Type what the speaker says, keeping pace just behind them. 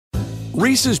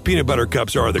Reese's peanut butter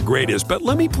cups are the greatest, but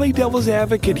let me play devil's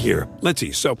advocate here. Let's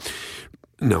see. So,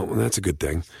 no, that's a good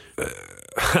thing.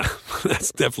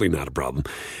 That's definitely not a problem.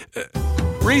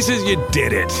 Reese's, you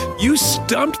did it. You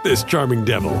stumped this charming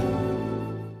devil.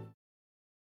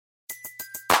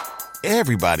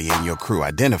 Everybody in your crew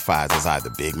identifies as either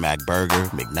Big Mac Burger,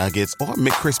 McNuggets, or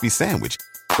McCrispy Sandwich.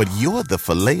 But you're the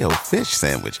Filet-O-Fish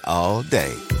Sandwich all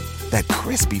day. That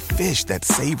crispy fish, that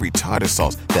savory tartar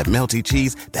sauce, that melty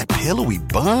cheese, that pillowy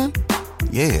bun.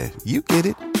 Yeah, you get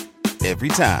it. Every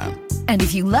time. And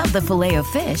if you love the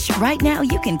Filet-O-Fish, right now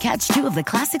you can catch two of the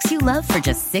classics you love for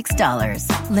just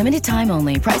 $6. Limited time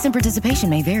only. Price and participation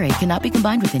may vary. Cannot be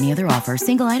combined with any other offer.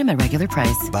 Single item at regular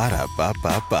price.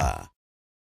 Ba-da-ba-ba-ba.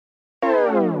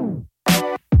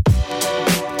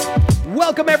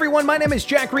 Welcome, everyone. My name is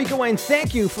Jack Rico, and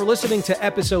thank you for listening to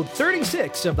episode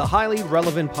 36 of the Highly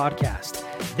Relevant Podcast.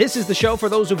 This is the show for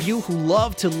those of you who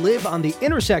love to live on the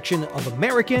intersection of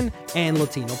American and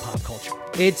Latino pop culture.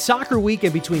 It's soccer week,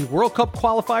 and between World Cup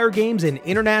qualifier games and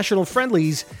international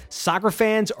friendlies, soccer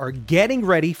fans are getting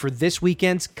ready for this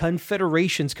weekend's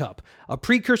Confederations Cup, a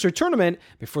precursor tournament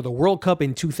before the World Cup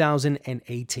in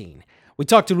 2018. We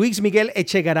talked to Luis Miguel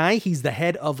Echegaray, he's the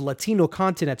head of Latino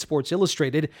content at Sports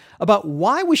Illustrated, about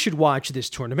why we should watch this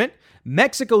tournament,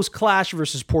 Mexico's clash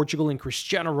versus Portugal and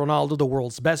Cristiano Ronaldo, the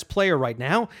world's best player right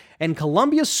now, and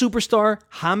Colombia's superstar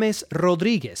James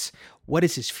Rodriguez. What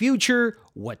is his future?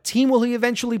 What team will he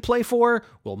eventually play for?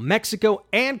 Will Mexico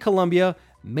and Colombia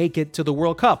make it to the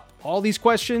World Cup? All these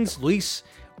questions, Luis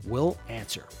will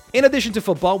answer. In addition to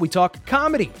football, we talk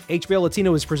comedy. HBO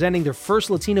Latino is presenting their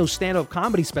first Latino stand-up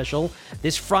comedy special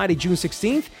this Friday, June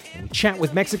 16th, and we chat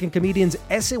with Mexican comedians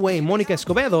Eseway and Monica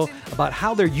Escobedo about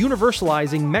how they're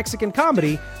universalizing Mexican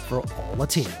comedy for all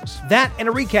Latinos. That and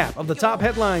a recap of the top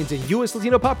headlines in U.S.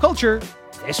 Latino pop culture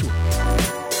this week.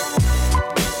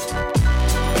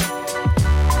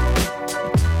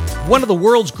 One of the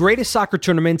world's greatest soccer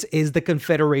tournaments is the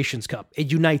Confederations Cup. It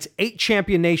unites 8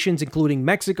 champion nations, including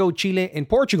Mexico, Chile, and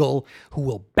Portugal, who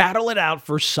will battle it out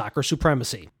for soccer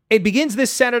supremacy. It begins this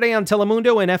Saturday on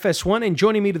Telemundo and FS1, and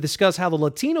joining me to discuss how the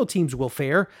Latino teams will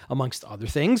fare, amongst other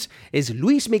things, is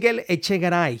Luis Miguel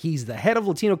Echegaray. He's the head of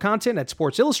Latino content at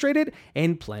Sports Illustrated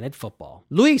and Planet Fútbol.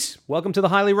 Luis, welcome to the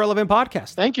Highly Relevant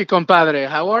Podcast. Thank you, compadre.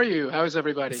 How are you? How is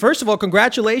everybody? First of all,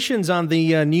 congratulations on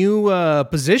the new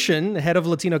position, head of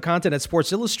Latino content at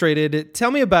Sports Illustrated.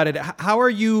 Tell me about it. How are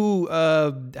you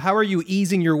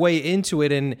easing your way into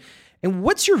it, and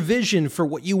what's your vision for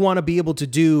what you want to be able to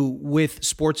do with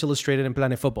Sports Illustrated and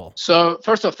Planet Fútbol? So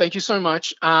first off, thank you so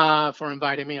much for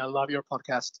inviting me. I love your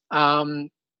podcast.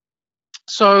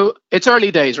 So it's early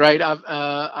days, right?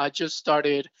 I just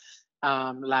started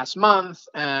last month,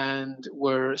 and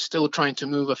we're still trying to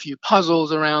move a few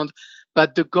puzzles around.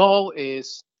 But the goal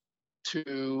is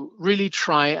to really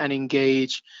try and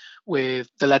engage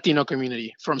with the Latino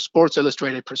community from Sports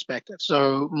Illustrated perspective.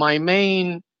 So my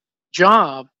main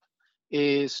job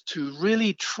is to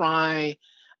really try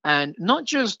and not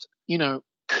just,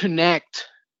 connect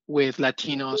with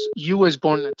Latinos,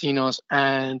 US-born Latinos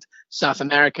and South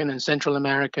American and Central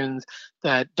Americans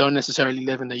that don't necessarily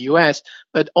live in the US,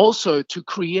 but also to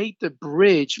create the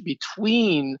bridge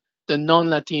between the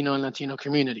non-Latino and Latino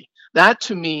community. That,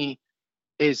 to me,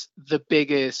 is the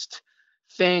biggest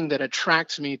thing that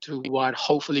attracts me to what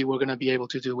hopefully we're going to be able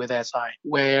to do with SI,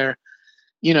 where,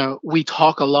 we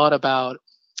talk a lot about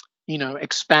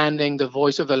expanding the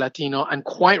voice of the Latino, and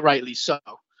quite rightly so.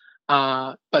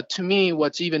 But to me,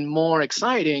 what's even more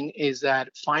exciting is that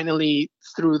finally,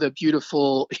 through the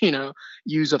beautiful,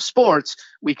 use of sports,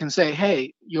 we can say,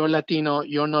 hey, you're Latino,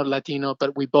 you're not Latino,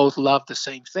 but we both love the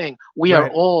same thing. We are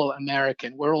all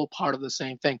American. We're all part of the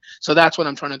same thing. So that's what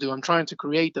I'm trying to do. I'm trying to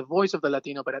create the voice of the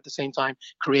Latino, but at the same time,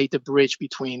 create the bridge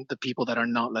between the people that are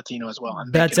not Latino as well.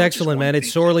 That's excellent, man.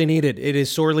 It's sorely needed. It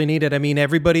is sorely needed. I mean,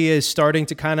 everybody is starting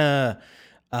to kind of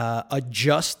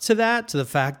adjust to that, to the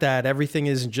fact that everything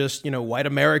isn't just, white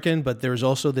American, but there's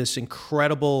also this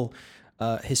incredible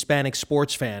Hispanic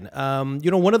sports fan.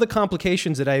 One of the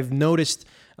complications that I've noticed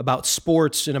about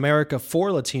sports in America for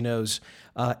Latinos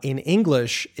in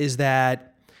English is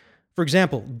that, for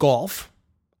example, golf.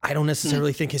 I don't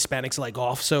necessarily think Hispanics like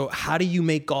golf. So how do you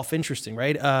make golf interesting,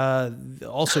 right?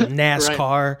 Also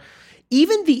NASCAR, right.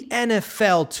 Even the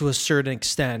NFL to a certain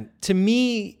extent. To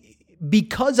me,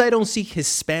 because I don't see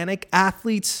Hispanic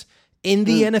athletes in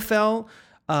the NFL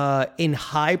in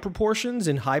high proportions,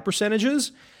 in high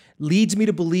percentages, leads me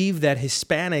to believe that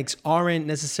Hispanics aren't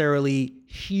necessarily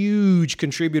huge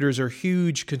contributors or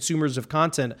huge consumers of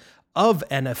content of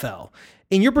NFL.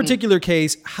 In your particular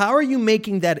case, how are you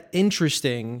making that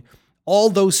interesting all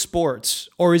those sports,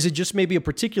 or is it just maybe a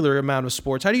particular amount of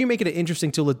sports? How do you make it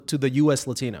interesting to the U.S.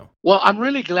 Latino? Well, I'm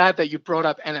really glad that you brought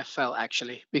up NFL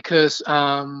actually, because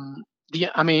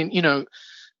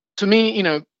to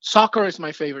me, soccer is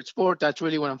my favorite sport. That's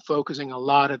really what I'm focusing a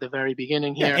lot at the very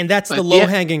beginning here. Yeah, and that's but the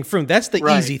low-hanging fruit. That's the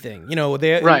right. easy thing.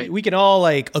 Right. We can all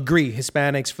like agree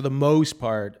Hispanics for the most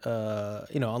part,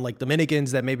 unlike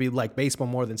Dominicans that maybe like baseball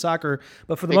more than soccer,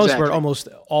 but for the most part, almost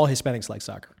all Hispanics like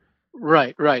soccer.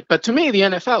 Right. But to me, the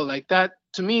NFL, like that,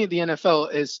 to me, the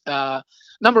NFL is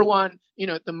number one,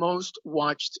 the most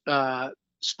watched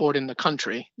sport in the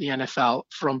country, the NFL,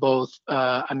 from both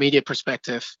a media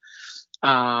perspective,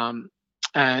 and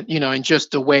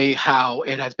just the way how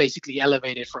it has basically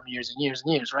elevated from years and years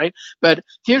and years, right? But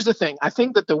here's the thing. I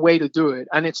think that the way to do it,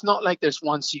 and it's not like there's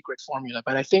one secret formula,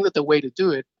 but I think that the way to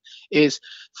do it is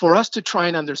for us to try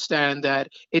and understand that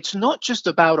it's not just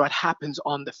about what happens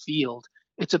on the field.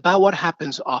 It's about what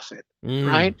happens off it,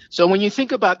 right? So when you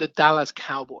think about the Dallas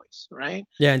Cowboys, right?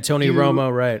 Yeah, and Tony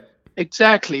Romo, right?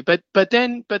 Exactly. But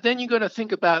then you got to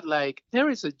think about, like,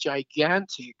 there is a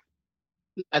gigantic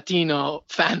Latino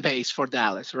fan base for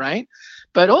Dallas, right?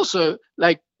 But also,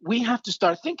 like, we have to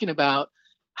start thinking about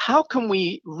how can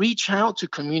we reach out to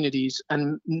communities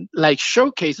and like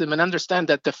showcase them and understand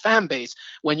that the fan base,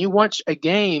 when you watch a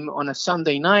game on a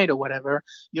Sunday night or whatever,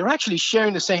 you're actually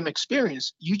sharing the same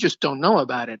experience. You just don't know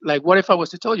about it. Like, what if I was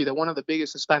to tell you that one of the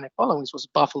biggest Hispanic followings was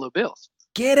Buffalo Bills?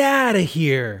 Get out of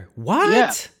here.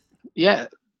 What? Yeah.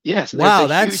 Yes. Wow,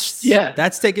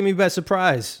 that's taking me by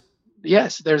surprise.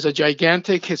 Yes, there's a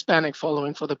gigantic Hispanic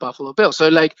following for the Buffalo Bills. So,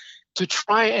 like, to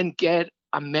try and get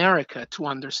America to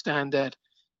understand that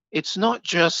it's not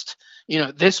just,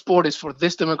 this sport is for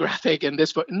this demographic and this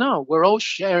sport. No, we're all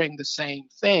sharing the same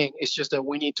thing. It's just that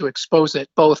we need to expose it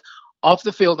both off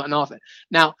the field and off it.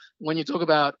 Now, when you talk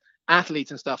about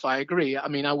athletes and stuff, I agree. I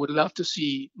mean, I would love to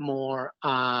see more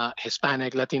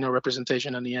Hispanic, Latino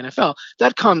representation in the NFL.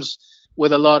 That comes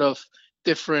with a lot of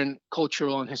different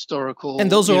cultural and historical.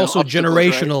 And those are also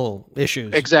generational right?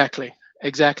 issues.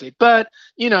 Exactly. But,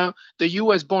 the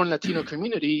U.S. born Latino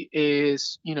community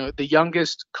is, the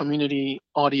youngest community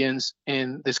audience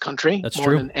in this country. That's more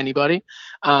true. Than anybody.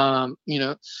 Half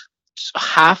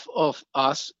of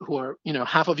us who are,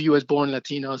 half of U.S. born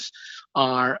Latinos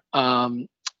are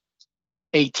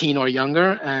 18 or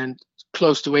younger, and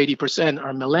close to 80%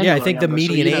 are millennials. Yeah, I think the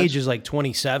median age is like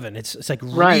 27. It's like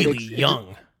really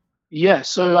young. Yeah,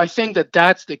 so I think that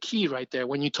that's the key right there.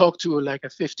 When you talk to like a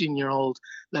 15-year-old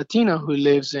Latino who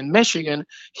lives in Michigan,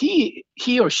 he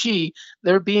or she,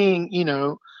 they're being,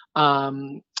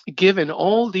 given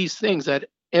all these things that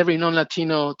every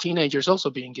non-Latino teenager is also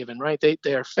being given, right?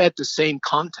 They are fed the same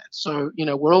content. So,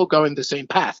 we're all going the same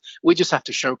path. We just have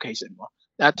to showcase it more.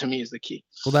 That to me is the key.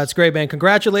 Well, that's great, man.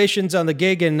 Congratulations on the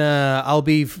gig, and I'll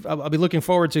be looking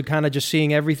forward to kind of just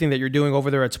seeing everything that you're doing over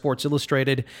there at Sports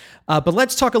Illustrated. But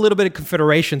let's talk a little bit of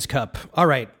Confederations Cup. All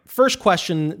right. First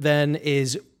question then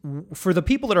is for the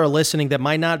people that are listening that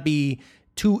might not be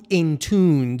too in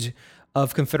tuned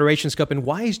of Confederations Cup, and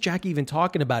why is Jack even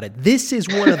talking about it? This is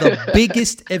one of the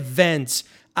biggest events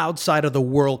outside of the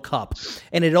World Cup,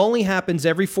 and it only happens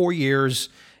every 4 years.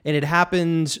 And it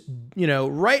happens,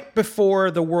 right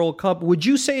before the World Cup. Would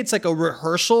you say it's like a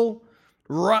rehearsal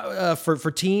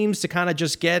for teams to kind of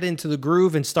just get into the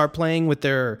groove and start playing with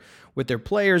their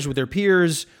players, with their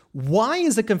peers? Why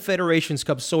is the Confederations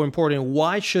Cup so important?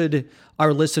 Why should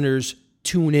our listeners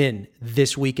tune in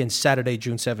this weekend, Saturday,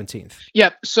 June 17th? Yeah,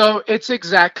 so it's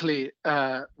exactly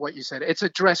what you said. It's a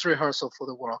dress rehearsal for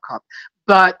the World Cup.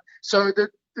 But so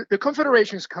the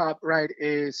Confederations Cup, right,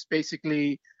 is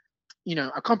basically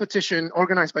a competition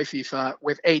organized by FIFA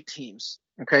with 8 teams.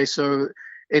 Okay, so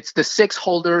it's the 6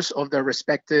 holders of their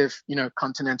respective,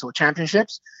 continental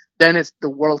championships. Then it's the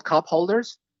World Cup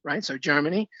holders, right? So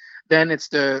Germany. Then it's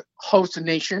the host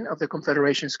nation of the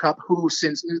Confederations Cup, who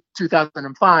since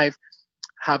 2005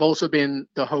 have also been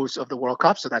the hosts of the World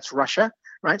Cup. So that's Russia,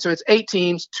 right? So it's 8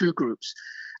 teams, 2 groups.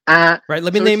 Right.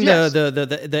 Let me name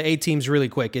the 8 teams really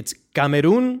quick. It's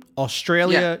Cameroon,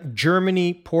 Australia,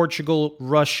 Germany, Portugal,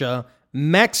 Russia,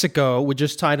 Mexico, which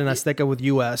just tied in Azteca with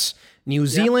US, New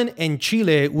Zealand, and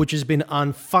Chile, which has been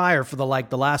on fire for the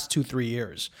last 2-3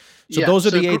 years. So those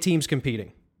are the 8 teams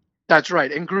competing. That's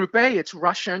right. In Group A, it's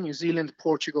Russia, New Zealand,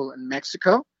 Portugal, and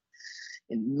Mexico.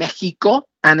 In Mexico.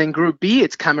 And in Group B,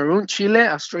 it's Cameroon, Chile,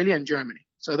 Australia, and Germany.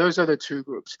 So those are the 2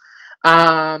 groups.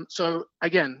 So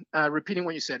again, repeating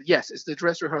what you said, yes, it's the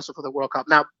dress rehearsal for the World Cup.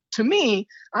 Now, to me,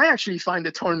 I actually find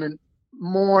the tournament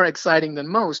more exciting than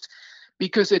most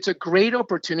because it's a great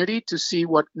opportunity to see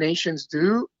what nations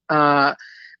do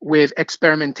with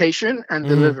experimentation and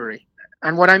delivery.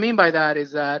 And what I mean by that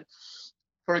is that,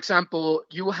 for example,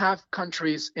 you have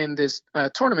countries in this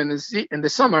tournament in the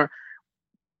summer,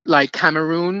 like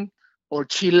Cameroon or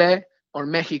Chile or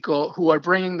Mexico, who are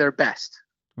bringing their best.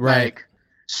 Right. Like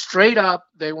straight up,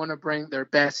 they want to bring their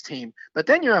best team. But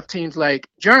then you have teams like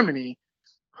Germany,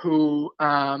 who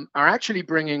are actually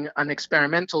bringing an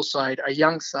experimental side, a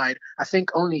young side. I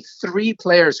think only 3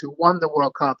 players who won the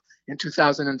World Cup in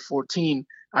 2014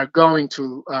 are going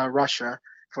to Russia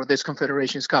for this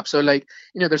Confederations Cup. So, like,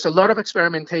 there's a lot of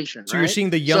experimentation. So you're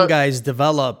seeing the young guys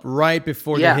develop right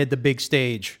before they hit the big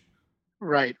stage.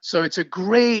 Right. So it's a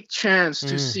great chance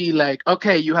to see, like,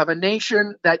 okay, you have a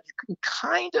nation that you can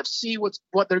kind of see what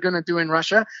they're going to do in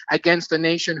Russia against a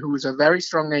nation who is a very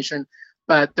strong nation,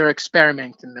 but they're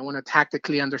experimenting. They want to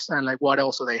tactically understand, like, what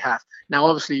else do they have. Now,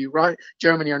 obviously,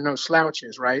 Germany are no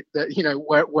slouches, right?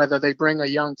 Whether they bring a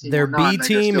young team their or not, B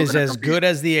team is as good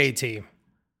as the A team.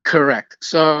 Correct.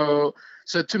 So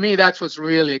to me, that's what's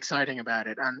really exciting about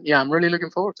it. And yeah, I'm really looking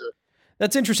forward to it.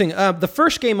 That's interesting. The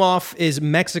first game off is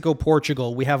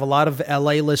Mexico-Portugal. We have a lot of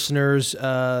LA listeners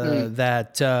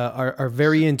that are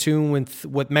very in tune with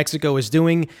what Mexico is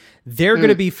doing. They're going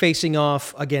to be facing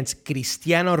off against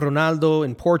Cristiano Ronaldo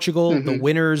in Portugal, the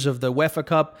winners of the UEFA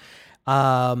Cup.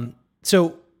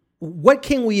 So what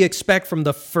can we expect from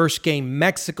the first game?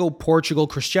 Mexico-Portugal.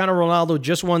 Cristiano Ronaldo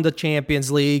just won the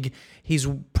Champions League. He's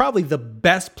probably the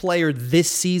best player this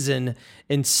season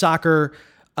in soccer.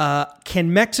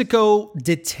 Can Mexico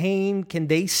can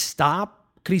they stop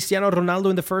Cristiano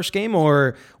Ronaldo in the first game,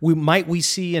 or might we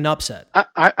see an upset?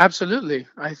 Absolutely.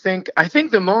 I think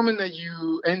the moment that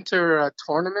you enter a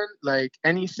tournament, like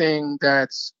anything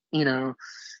that's,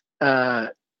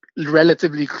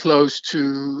 relatively close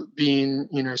to being,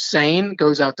 sane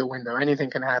goes out the window. Anything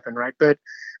can happen, right? But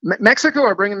Mexico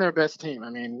are bringing their best team. I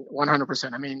mean,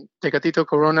 100%. I mean, Tecatito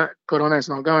Corona is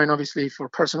not going, obviously, for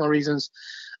personal reasons.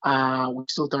 We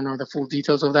still don't know the full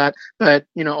details of that. But,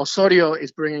 Osorio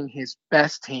is bringing his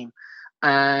best team.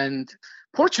 And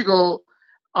Portugal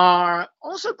are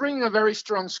also bringing a very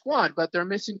strong squad, but they're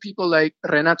missing people like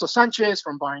Renato Sanchez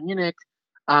from Bayern Munich.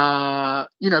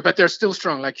 But they're still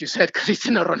strong. Like you said,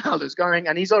 Cristiano Ronaldo is going,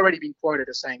 and he's already been quoted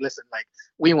as saying, listen, like,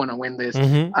 we want to win this.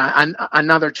 And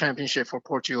another championship for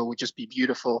Portugal would just be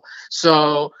beautiful.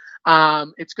 So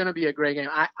it's going to be a great game.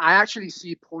 I actually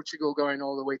see Portugal going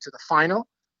all the way to the final.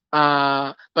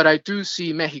 But I do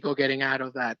see Mexico getting out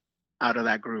of that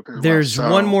group as There's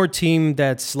well. one more team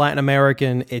that's Latin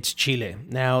American. It's Chile.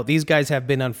 Now, these guys have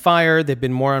been on fire. They've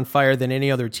been more on fire than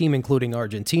any other team, including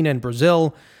Argentina and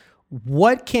Brazil.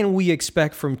 What can we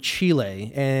expect from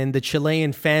Chile and the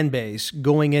Chilean fan base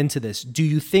going into this? Do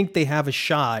you think they have a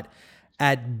shot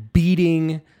at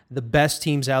beating the best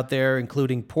teams out there,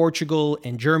 including Portugal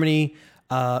and Germany?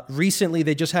 Recently,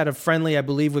 they just had a friendly, I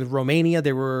believe, with Romania.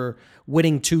 They were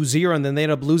winning 2-0, and then they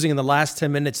ended up losing in the last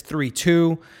 10 minutes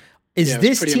 3-2. Is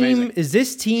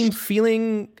this team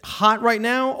feeling hot right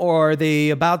now, or are they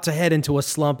about to head into a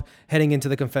slump heading into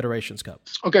the Confederations Cup?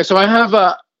 Okay, so I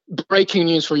have breaking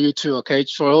news for you too, okay?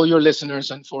 For all your listeners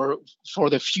and for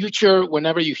the future,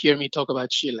 whenever you hear me talk about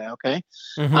Chile, okay?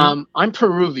 I'm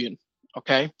Peruvian,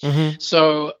 okay?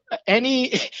 So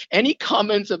any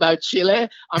comments about Chile,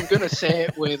 I'm gonna say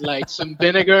it with like some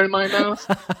vinegar in my mouth,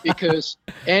 because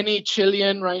any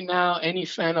Chilean right now, any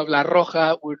fan of La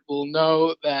Roja will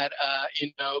know that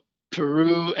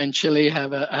Peru and Chile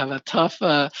have a tough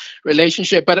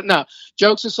relationship. But no,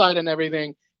 jokes aside and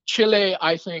everything, Chile,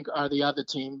 I think, is the other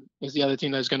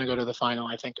team that's going to go to the final,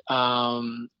 I think.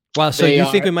 Wow, so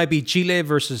you think it might be Chile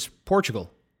versus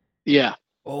Portugal? Yeah.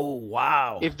 Oh,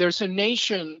 wow. If there's a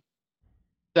nation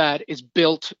that is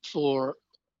built for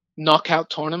knockout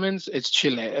tournaments, it's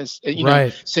Chile. As you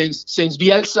know, since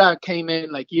Bielsa came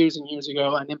in like years and years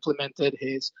ago and implemented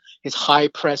his high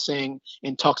pressing,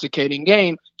 intoxicating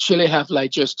game, Chile have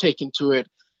like just taken to it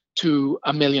to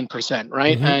 1,000,000%,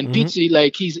 right? And Pizzi,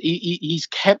 like he's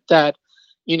kept that,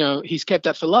 he's kept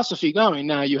that philosophy going.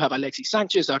 Now you have Alexis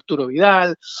Sanchez, Arturo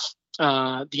Vidal,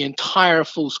 the entire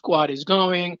full squad is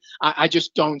going. I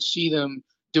just don't see them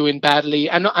doing badly,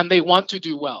 and they want to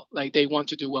do well. Like they want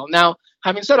to do well. Now,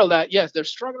 having said all that, yes, they're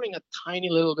struggling a tiny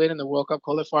little bit in the World Cup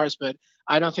qualifiers, but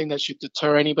I don't think that should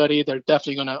deter anybody. They're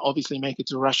definitely going to obviously make it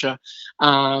to Russia,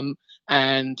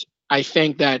 and I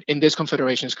think that in this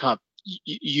Confederations Cup,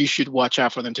 you should watch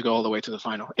out for them to go all the way to the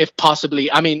final. If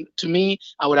possibly, I mean, to me,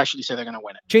 I would actually say they're going to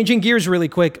win it. Changing gears really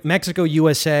quick, Mexico,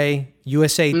 USA.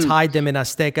 USA tied them in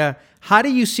Azteca. How do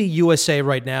you see USA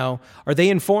right now? Are they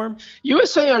in form?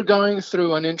 USA are going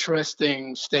through an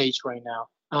interesting stage right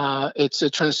now. It's a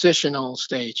transitional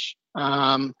stage.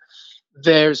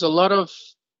 There's a lot of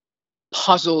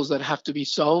puzzles that have to be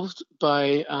solved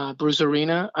by Bruce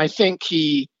Arena. I think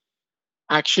he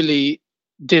actually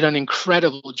did an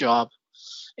incredible job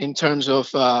in terms of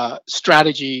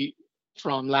strategy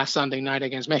from last Sunday night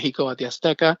against Mexico at the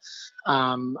Azteca.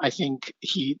 I think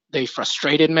they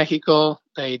frustrated Mexico.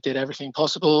 They did everything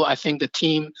possible. I think the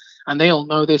team, and they all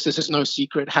know this is no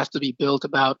secret, has to be built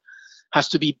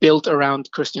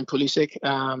around Christian Pulisic.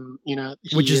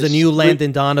 Which is the new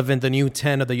Landon Donovan, the new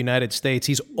 10 of the United States.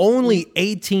 He's only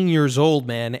 18 years old,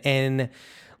 man. And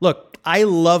look, I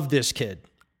love this kid.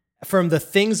 From the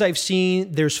things I've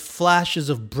seen, there's flashes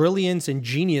of brilliance and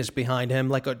genius behind him,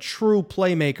 like a true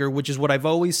playmaker, which is what I've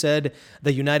always said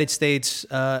the United States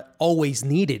always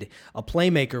needed, a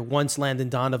playmaker once Landon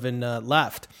Donovan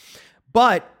left.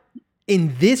 But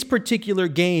in this particular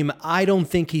game, I don't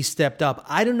think he stepped up.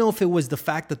 I don't know if it was the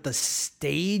fact that the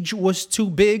stage was too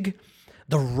big,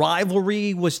 the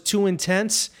rivalry was too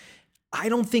intense. I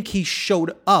don't think he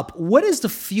showed up. What is the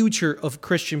future of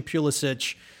Christian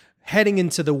Pulisic heading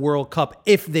into the World Cup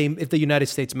if the United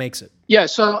States makes it? Yeah,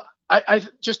 so I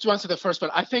just to answer the first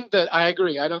part, I think that I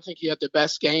agree. I don't think he had the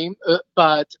best game,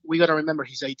 but we got to remember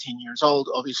he's 18 years old,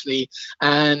 obviously.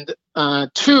 And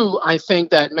two, I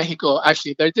think that Mexico,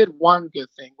 actually, they did one good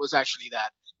thing, was actually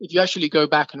that. If you actually go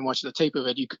back and watch the tape of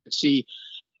it, you could see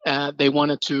they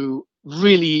wanted to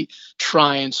really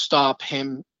try and stop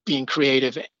him being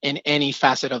creative in any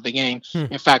facet of the game.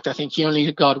 In fact, I think he only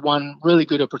got one really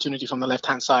good opportunity from the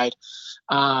left-hand side.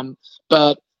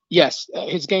 But yes,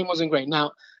 his game wasn't great.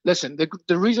 Now, listen,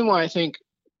 the reason why I think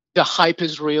the hype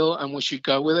is real and we should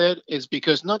go with it is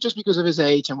because not just because of his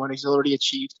age and what he's already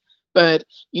achieved, but,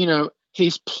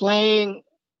 he's playing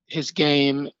his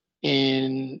game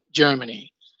in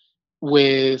Germany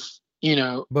with,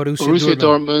 Borussia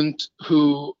Dortmund,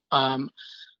 who,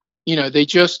 they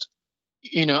just,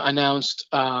 announced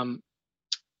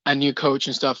a new coach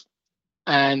and stuff,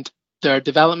 and their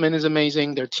development is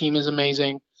amazing. Their team is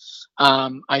amazing.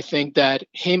 I think that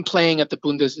him playing at the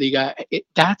Bundesliga,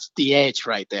 that's the edge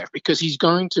right there, because he's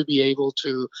going to be able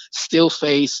to still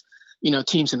face,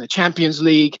 teams in the Champions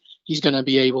League. He's going to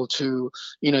be able to,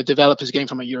 develop his game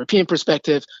from a European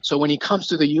perspective. So when he comes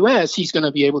to the US, he's going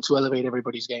to be able to elevate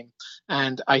everybody's game.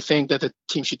 And I think that the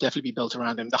team should definitely be built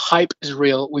around him. The hype is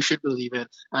real. We should believe it.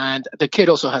 And the kid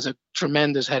also has a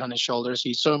tremendous head on his shoulders.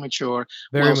 He's so mature,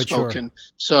 well-spoken.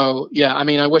 So, yeah,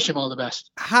 I wish him all the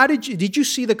best. How did you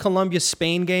see the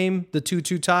Colombia-Spain game, the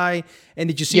 2-2 tie? And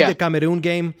did you see the Cameroon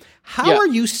game? How are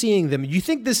you seeing them? You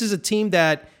think this is a team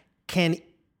that can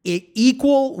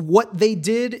equal what they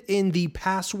did in the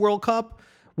past World Cup?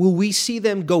 Will we see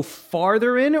them go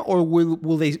farther in, or will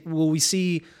we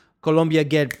see Colombia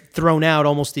get thrown out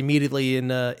almost immediately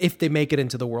if they make it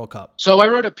into the World Cup? So I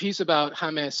wrote a piece about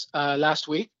James last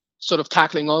week, sort of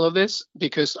tackling all of this,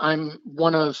 because I'm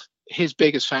one of his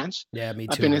biggest fans. Yeah, me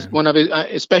too. I've been one of his,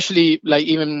 especially like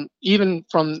even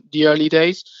from the early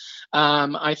days.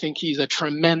 I think he's a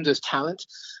tremendous talent.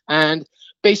 And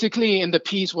basically in the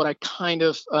piece, what I kind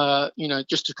of,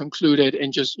 just to conclude it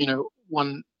in just,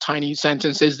 one tiny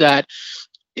sentence, is that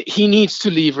he needs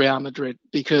to leave Real Madrid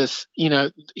because,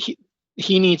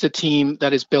 he needs a team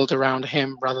that is built around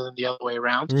him rather than the other way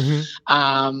around.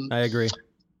 Mm-hmm. I agree.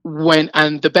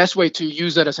 And the best way to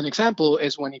use that as an example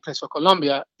is when he plays for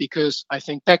Colombia, because I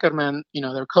think Pekerman,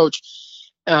 their coach,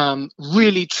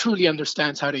 really truly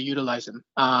understands how to utilize him.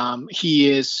 He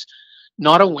is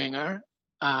not a winger.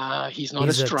 He's not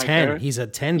a striker. He's a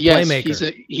 10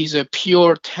 playmaker. He's a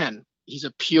pure 10. He's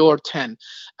a pure 10.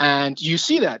 And you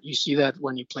see that. You see that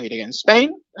when he played against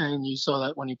Spain, and you saw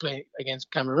that when he played against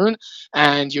Cameroon,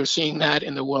 and you're seeing that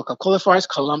in the World Cup qualifiers,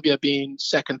 Colombia being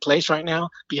second place right now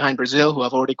behind Brazil, who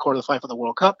have already qualified for the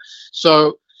World Cup.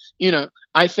 So,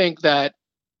 I think that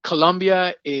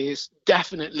Colombia is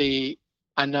definitely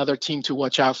another team to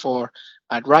watch out for.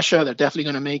 At Russia, they're definitely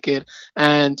going to make it.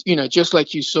 And, just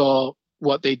like you saw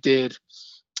what they did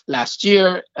last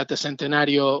year at the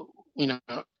Centenario,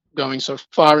 going so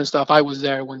far and stuff. I was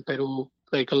there when Peru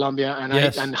played Colombia, and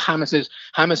yes. and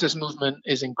James's movement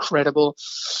is incredible.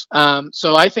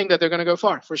 So I think that they're going to go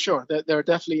far for sure. They're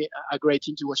definitely a great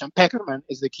team to watch. And Pekerman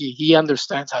is the key. He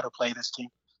understands how to play this team.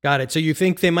 Got it. So you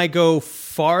think they might go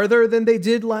farther than they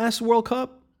did last World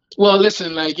Cup? Well,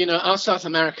 listen, us South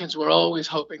Americans, we're always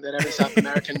hoping that every South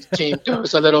American team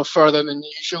goes a little further than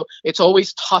usual. It's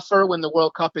always tougher when the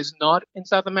World Cup is not in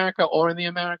South America or in the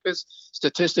Americas.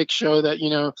 Statistics show that,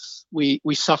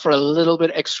 we suffer a little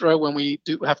bit extra when we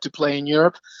do have to play in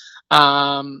Europe.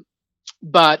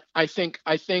 But I think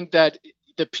that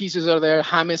the pieces are there.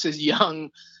 James is young.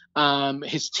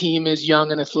 His team is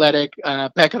young and athletic.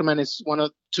 Peckerman is one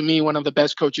of the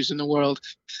best coaches in the world.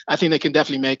 I think they can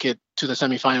definitely make it to the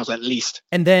semifinals at least.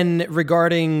 And then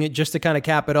regarding, just to kind of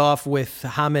cap it off with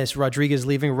James Rodriguez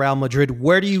leaving Real Madrid,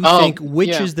 where do you think,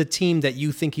 which is the team that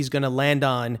you think he's going to land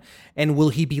on? And will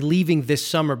he be leaving this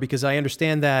summer? Because I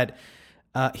understand that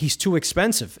he's too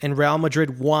expensive and Real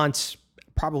Madrid wants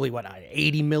probably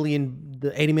 80 million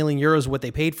euros what they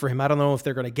paid for him. I don't know if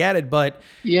they're going to get it, but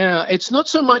yeah, it's not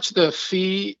so much the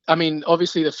fee. I mean,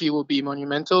 obviously the fee will be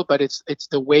monumental, but it's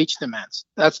the wage demands.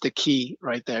 That's the key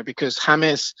right there, because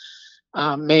James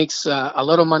makes a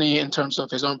lot of money in terms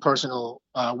of his own personal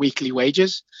weekly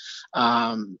wages.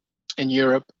 In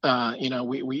Europe,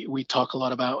 we talk a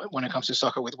lot about when it comes to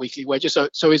soccer with weekly wages.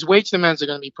 So his wage demands are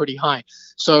going to be pretty high.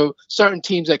 So certain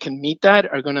teams that can meet that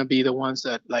are going to be the ones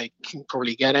that can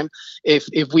probably get him. If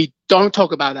we don't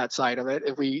talk about that side of it,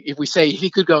 if we say he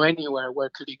could go anywhere, where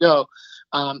could he go?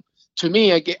 To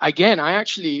me, again, I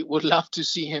actually would love to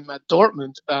see him at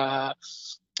Dortmund.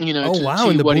 In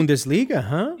the Bundesliga,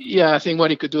 huh? Yeah, I think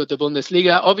what he could do at the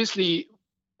Bundesliga. Obviously,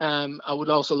 I would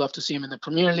also love to see him in the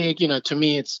Premier League. To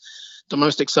me, it's the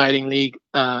most exciting league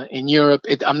in Europe.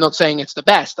 I'm not saying it's the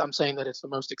best. I'm saying that it's the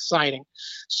most exciting.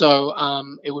 So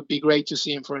it would be great to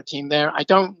see him for a team there. I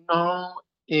don't know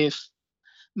if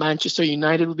Manchester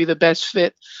United would be the best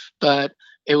fit, but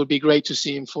it would be great to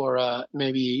see him for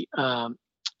maybe a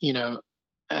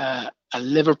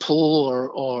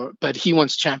Liverpool but he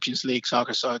wants Champions League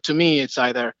soccer. So to me, it's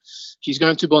either he's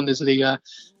going to Bundesliga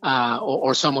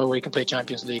or somewhere where he can play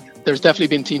Champions League. There's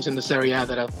definitely been teams in the Serie A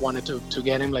that have wanted to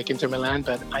get him, like Inter Milan,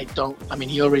 but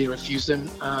he already refused them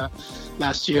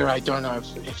last year. I don't know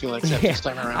if he'll accept this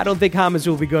time around. I don't think James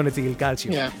will be going to El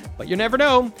Calcio. Yeah. But you never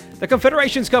know. The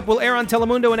Confederations Cup will air on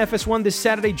Telemundo and FS1 this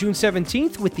Saturday, June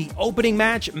 17th, with the opening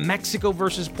match, Mexico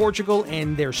versus Portugal,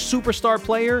 and their superstar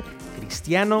player,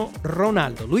 Cristiano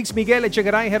Ronaldo. Luis Miguel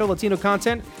Echegaray, head of Latino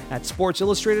content at Sports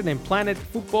Illustrated and Planet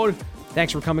Football.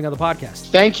 Thanks for coming on the podcast.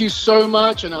 Thank you so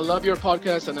much, and I love your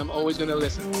podcast, and I'm always going to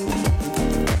listen.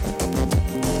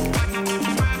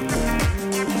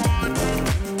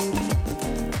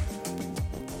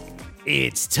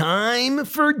 It's time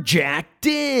for Jacked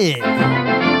In.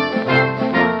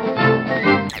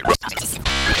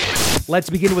 Let's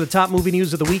begin with the top movie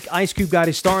news of the week. Ice Cube got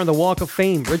his star on the Walk of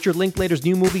Fame. Richard Linklater's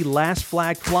new movie, Last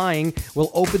Flag Flying, will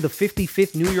open the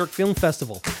 55th New York Film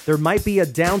Festival. There might be a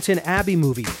Downton Abbey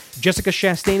movie. Jessica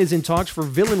Chastain is in talks for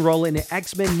villain role in the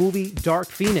X-Men movie Dark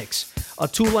Phoenix. A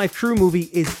Two Life Crew movie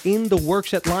is in the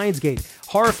works at Lionsgate.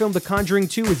 Horror film The Conjuring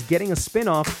 2 is getting a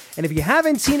spin-off. And if you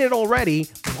haven't seen it already,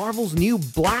 Marvel's new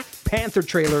Black Panther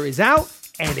trailer is out,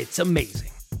 and it's amazing.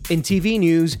 In TV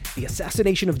news, the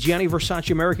assassination of Gianni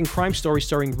Versace American Crime Story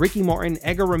starring Ricky Martin,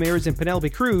 Edgar Ramirez, and Penelope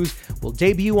Cruz will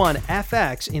debut on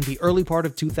FX in the early part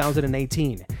of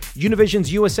 2018.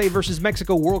 Univision's USA vs.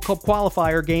 Mexico World Cup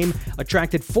qualifier game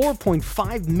attracted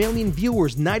 4.5 million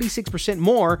viewers, 96%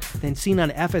 more than seen on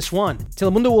FS1.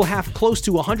 Telemundo will have close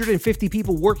to 150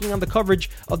 people working on the coverage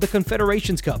of the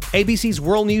Confederations Cup. ABC's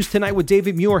World News Tonight with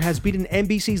David Muir has beaten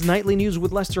NBC's Nightly News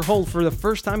with Lester Holt for the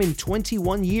first time in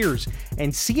 21 years.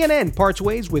 And CNN parts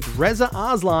ways with Reza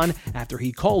Aslan after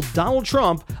he called Donald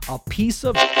Trump a piece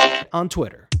of on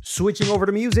Twitter. Switching over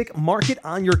to music, mark it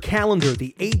on your calendar.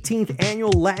 The 18th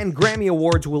Annual Latin Grammy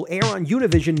Awards will air on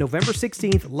Univision November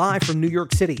 16th, live from New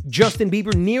York City. Justin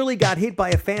Bieber nearly got hit by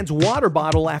a fan's water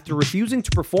bottle after refusing to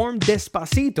perform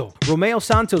Despacito. Romeo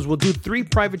Santos will do 3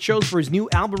 private shows for his new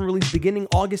album release beginning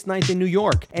August 9th in New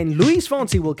York. And Luis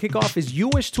Fonsi will kick off his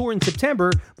US tour in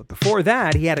September, but before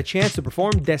that, he had a chance to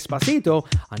perform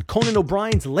Despacito on Conan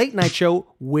O'Brien's late night show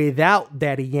without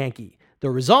Daddy Yankee. The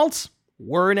results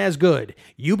weren't as good.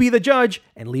 You be the judge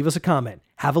and leave us a comment.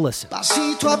 Have a listen.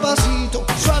 Pasito a pasito,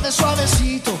 suave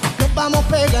suavecito, nos vamos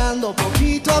pegando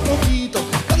poquito a poquito.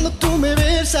 Cuando tú me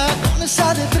besas con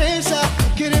esa destreza,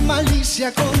 quieres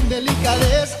malicia con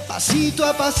delicadeza. Pasito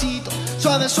a pasito,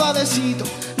 suave suavecito,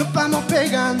 nos vamos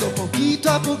pegando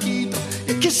poquito a poquito.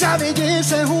 Es que esa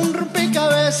belleza es un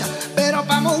rompecabezas, pero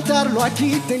para montarlo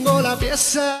aquí tengo la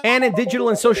pieza. And in digital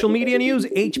and social media news,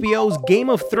 HBO's Game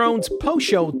of Thrones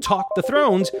post-show Talk the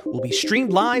Thrones will be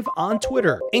streamed live on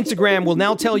Twitter. Instagram will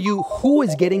now tell you who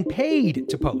is getting paid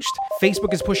to post.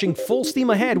 Facebook is pushing full steam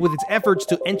ahead with its efforts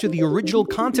to enter the original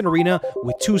content arena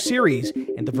with 2 series,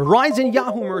 and the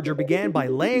Verizon-Yahoo merger began by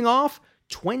laying off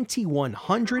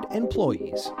 2,100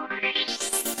 employees.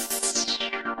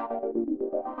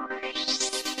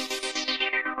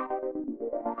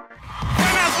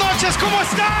 Buenas noches, ¿cómo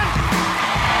están?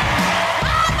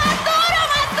 ¡Más duro,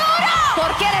 más duro!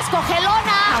 ¿Por qué eres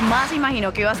cogelona? jamás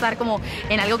imaginó que iba a estar como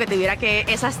en algo que tuviera que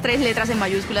esas 3 letras en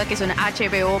mayúsculas que son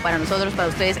HBO para nosotros, para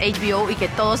ustedes HBO y que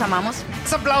todos amamos.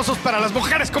 Aplausos para las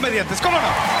mujeres comediantes, ¿cómo no?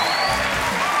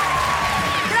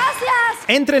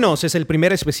 Entre Nos es el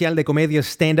primer especial de comedia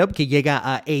stand-up que llega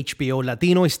a HBO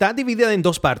Latino. Está dividida en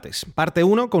 2 partes. Parte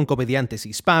 1 con comediantes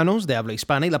hispanos de habla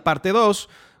hispana y la parte 2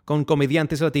 con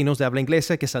comediantes latinos de habla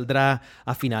inglesa que saldrá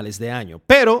a finales de año.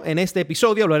 Pero en este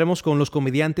episodio hablaremos con los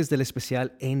comediantes del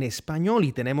especial en español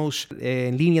y tenemos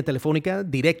en línea telefónica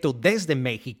directo desde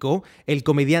México el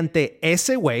comediante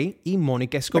S-Way y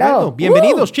Mónica Escobedo.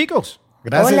 Bienvenidos, chicos.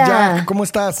 Gracias, Hola. Jack. ¿Cómo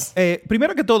estás?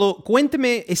 Primero que todo,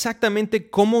 cuénteme exactamente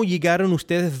cómo llegaron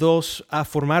ustedes dos a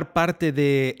formar parte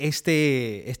de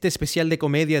este especial de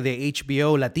comedia de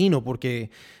HBO Latino,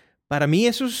 porque para mí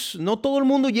eso es, no todo el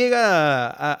mundo llega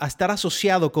a estar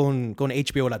asociado con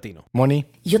HBO Latino. Moni.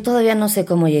 Yo todavía no sé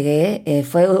cómo llegué,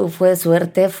 fue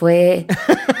suerte,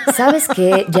 ¿Sabes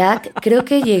qué, Jack? Creo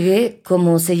que llegué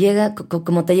como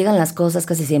te llegan las cosas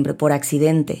casi siempre, por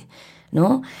accidente,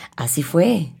 ¿no? Así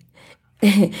fue.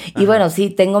 Y bueno,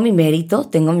 sí, tengo mi mérito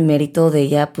de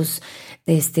ya, pues,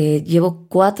 llevo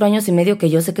 4 años y medio, que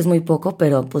yo sé que es muy poco,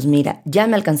 pero pues mira, ya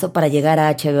me alcanzó para llegar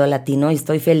a HBO Latino y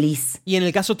estoy feliz. Y en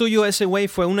el caso tuyo, ese güey,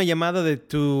 ¿fue una llamada de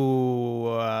tu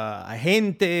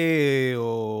agente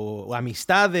o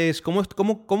amistades?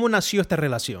 ¿Cómo nació esta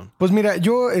relación? Pues mira,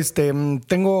 yo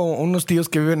tengo unos tíos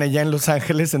que viven allá en Los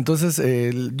Ángeles, entonces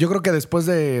yo creo que después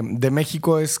de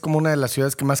México es como una de las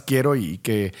ciudades que más quiero y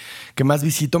que más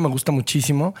visito, me gusta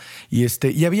muchísimo. Y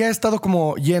había estado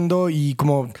como yendo y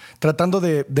como tratando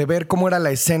de ver cómo era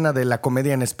la escena de la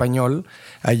comedia en español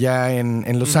allá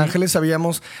en Los Ángeles.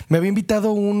 Me había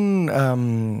invitado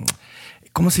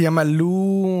 ¿cómo se llama?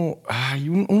 Uno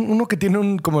que tiene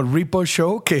un como repo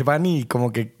show que van y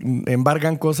como que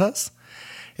embargan cosas.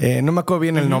 No me acuerdo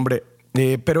bien el nombre.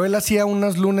 Pero él hacía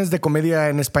unos lunes de comedia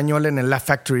en español en el Laugh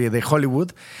Factory de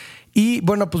Hollywood. Y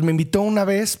bueno, pues me invitó una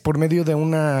vez por medio de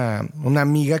una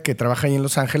amiga que trabaja ahí en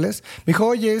Los Ángeles. Me dijo,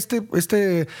 oye,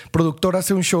 este productor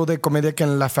hace un show de comedia aquí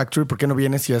en la Factory, ¿por qué no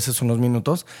vienes y haces unos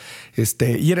minutos?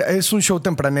 Es un show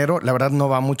tempranero, la verdad no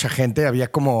va mucha gente,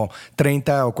 había como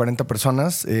 30 o 40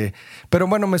 personas. Pero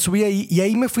bueno, me subí ahí y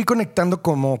ahí me fui conectando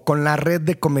como con la red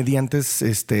de comediantes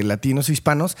latinos e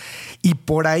hispanos. Y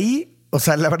por ahí... O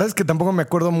sea, la verdad es que tampoco me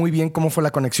acuerdo muy bien cómo fue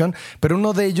la conexión, pero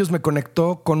uno de ellos me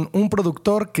conectó con un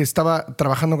productor que estaba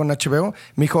trabajando con HBO.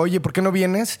 Me dijo, oye, ¿por qué no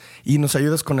vienes y nos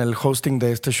ayudas con el hosting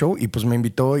de este show? Y pues me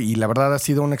invitó y la verdad ha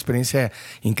sido una experiencia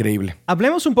increíble.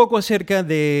 Hablemos un poco acerca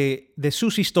de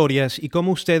sus historias y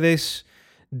cómo ustedes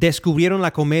descubrieron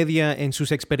la comedia en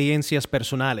sus experiencias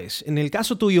personales. En el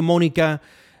caso tuyo, Mónica,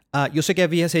 yo sé que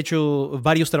habías hecho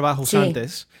varios trabajos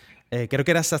antes. Creo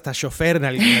que eras hasta chofer en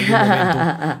algún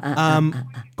momento.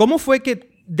 ¿Cómo fue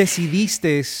que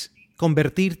decidiste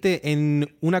convertirte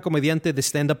en una comediante de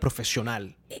stand-up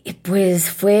profesional? Pues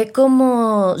fue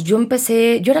como... yo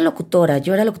era locutora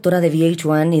de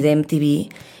VH1 y de MTV.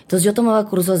 Entonces yo tomaba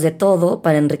cursos de todo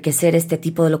para enriquecer este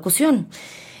tipo de locución.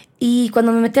 Y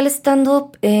cuando me metí al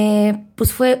stand-up,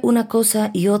 pues fue una cosa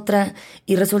y otra.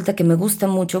 Y resulta que me gusta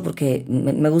mucho porque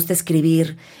me gusta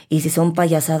escribir. Y si son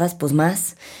payasadas, pues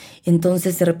más.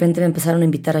 Entonces de repente me empezaron a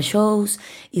invitar a shows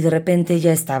y de repente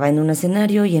ya estaba en un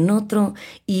escenario y en otro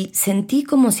y sentí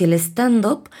como si el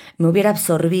stand-up me hubiera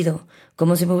absorbido,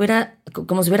 como si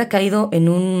hubiera caído en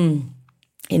un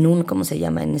 ¿cómo se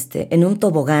llama? En un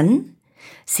tobogán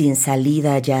sin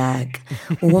salida, Jack.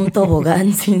 Un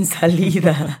tobogán sin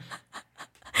salida.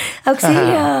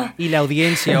 ¡Auxilio! Y la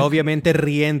audiencia, obviamente,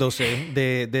 riéndose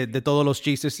de todos los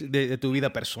chistes de tu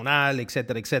vida personal,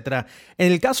 etcétera, etcétera.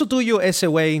 En el caso tuyo, ese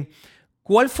güey,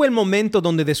 ¿cuál fue el momento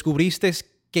donde descubriste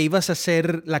que ibas a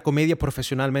hacer la comedia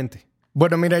profesionalmente?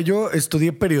 Bueno, mira, yo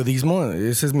estudié periodismo,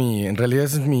 en realidad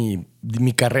esa es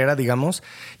mi carrera, digamos,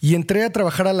 y entré a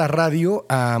trabajar a la radio,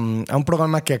 a un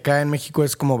programa que acá en México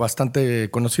es como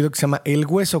bastante conocido, que se llama El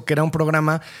Hueso, que era un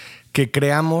programa que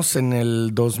creamos en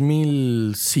el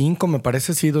 2005, me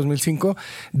parece, sí, 2005,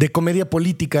 de comedia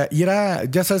política. Y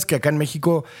ya sabes que acá en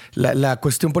México la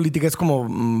cuestión política es como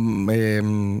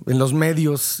en los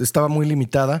medios estaba muy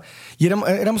limitada. Y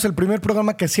éramos el primer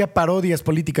programa que hacía parodias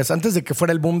políticas, antes de que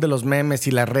fuera el boom de los memes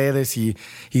y las redes y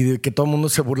de que todo el mundo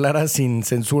se burlara sin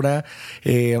censura.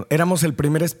 Éramos el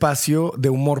primer espacio de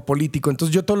humor político.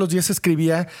 Entonces yo todos los días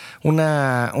escribía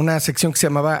una sección que se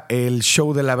llamaba El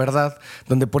Show de la Verdad,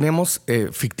 donde poníamos entrevistamos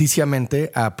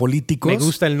ficticiamente a políticos. Me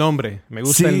gusta el nombre,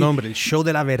 el show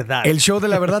de la verdad. El show de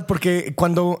la verdad, porque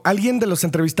cuando alguien de los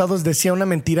entrevistados decía una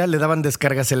mentira, le daban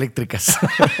descargas eléctricas.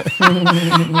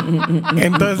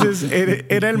 Entonces,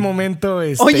 era el momento...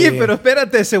 Oye, pero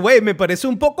espérate, ese güey, me parece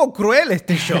un poco cruel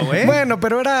este show, ¿eh? Bueno,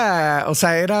 pero era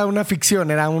una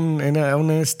ficción, era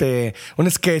un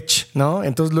sketch, ¿no?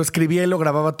 Entonces lo escribía y lo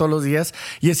grababa todos los días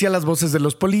y hacía las voces de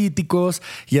los políticos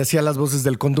y hacía las voces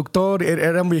del conductor.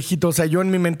 Era un viejito, o sea, yo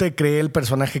en mi mente creé el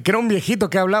personaje, que era un viejito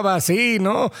que hablaba así,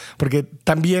 ¿no? Porque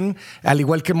también, al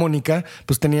igual que Mónica,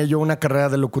 pues tenía yo una carrera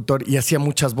de locutor y hacía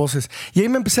muchas voces. Y ahí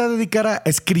me empecé a dedicar a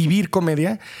escribir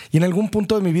comedia y en algún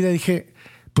punto de mi vida dije...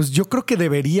 Pues yo creo que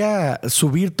debería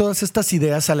subir todas estas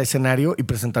ideas al escenario y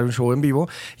presentar un show en vivo.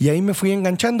 Y ahí me fui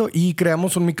enganchando y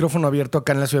creamos un micrófono abierto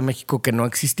acá en la Ciudad de México que no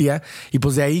existía. Y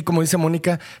pues de ahí, como dice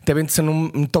Mónica, te aventas en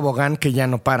un tobogán que ya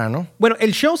no para, ¿no? Bueno,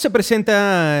 el show se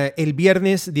presenta el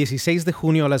viernes 16 de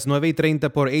junio a las 9:30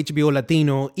 por HBO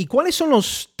Latino. ¿Y cuáles son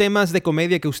los temas de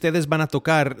comedia que ustedes van a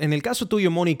tocar? En el caso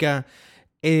tuyo, Mónica,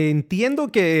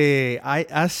 entiendo que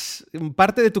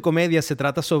parte de tu comedia se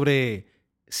trata sobre...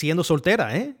 siendo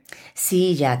soltera, ¿eh?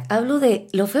 Sí, Jack. Hablo de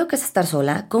lo feo que es estar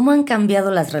sola, cómo han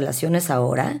cambiado las relaciones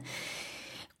ahora,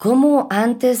 cómo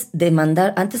antes,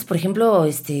 por ejemplo,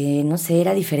 no sé,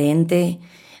 era diferente.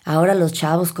 Ahora los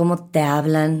chavos, cómo te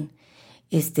hablan.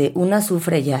 Una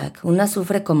sufre, Jack. Una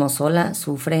sufre como sola,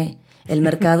 sufre. El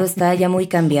mercado está ya muy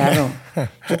cambiado.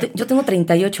 Yo tengo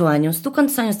 38 años. ¿Tú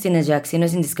cuántos años tienes, Jack, si no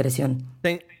es indiscreción?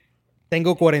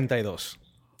 Tengo 42.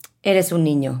 Eres un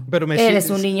niño.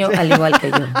 Eres un niño al igual que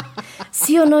yo.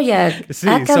 ¿Sí o no, Jack? Sí,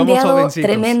 ha cambiado somos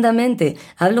tremendamente.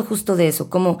 Hablo justo de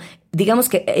eso. Como, digamos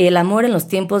que el amor en los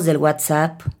tiempos del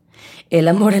WhatsApp, el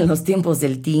amor en los tiempos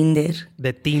del Tinder.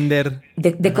 De Tinder.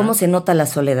 De cómo se nota la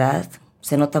soledad.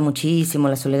 Se nota muchísimo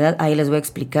la soledad. Ahí les voy a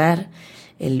explicar.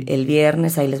 El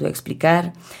viernes, ahí les voy a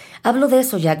explicar. Hablo de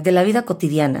eso, Jack, de la vida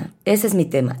cotidiana. Ese es mi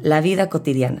tema, la vida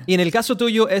cotidiana. Y en el caso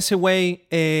tuyo, ese güey...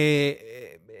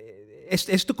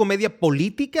 ¿Es tu comedia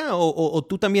política o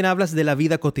tú también hablas de la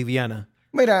vida cotidiana?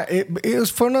 Mira,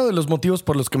 fue uno de los motivos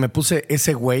por los que me puse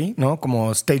ese güey, ¿no? Como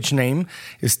stage name.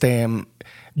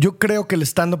 Yo creo que el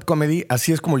stand-up comedy,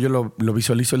 así es como yo lo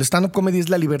visualizo. El stand-up comedy es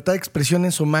la libertad de expresión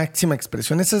en su máxima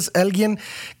expresión. Ese es alguien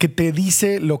que te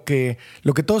dice lo que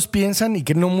todos piensan y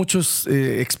que no muchos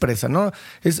expresan, ¿no?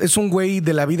 Es un güey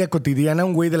de la vida cotidiana,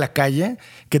 un güey de la calle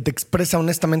que te expresa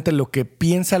honestamente lo que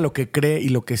piensa, lo que cree y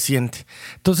lo que siente.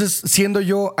 Entonces, siendo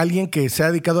yo alguien que se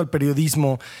ha dedicado al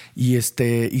periodismo y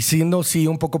siendo, sí,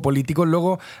 un poco político,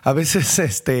 luego a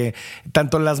veces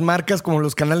tanto las marcas como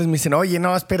los canales me dicen, oye,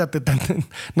 no, espérate,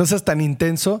 no seas tan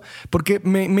intenso, porque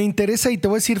me interesa y te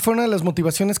voy a decir, fue una de las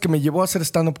motivaciones que me llevó a hacer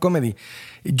stand-up comedy.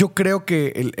 Yo creo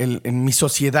que en mi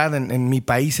sociedad, en mi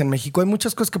país, en México, hay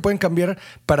muchas cosas que pueden cambiar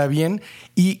para bien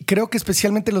y creo que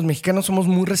especialmente los mexicanos somos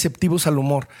muy receptivos al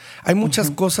humor. Hay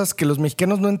muchas cosas que los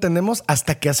mexicanos no entendemos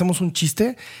hasta que hacemos un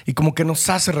chiste y como que nos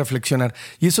hace reflexionar.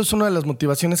 Y eso es una de las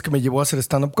motivaciones que me llevó a hacer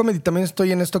stand-up comedy. También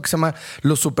estoy en esto que se llama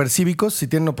Los Supercívicos, si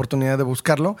tienen oportunidad de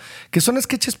buscarlo, que son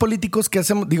sketches políticos que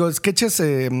hacemos, sketches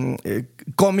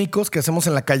cómicos que hacemos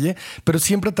en la calle, pero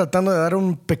siempre tratando de dar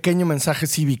un pequeño mensaje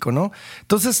cívico, ¿no?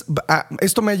 Entonces,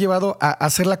 esto me ha llevado a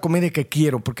hacer la comedia que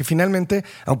quiero, porque finalmente,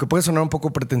 aunque puede sonar un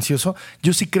poco pretencioso,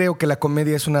 yo sí creo que la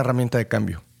comedia es una herramienta de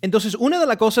cambio. Entonces, una de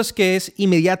las cosas que es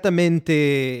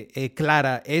inmediatamente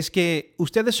clara es que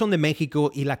ustedes son de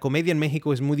México y la comedia en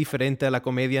México es muy diferente a la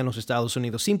comedia en los Estados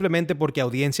Unidos, simplemente porque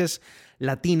audiencias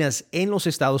latinas en los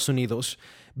Estados Unidos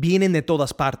vienen de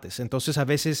todas partes. Entonces, a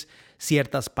veces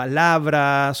ciertas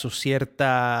palabras o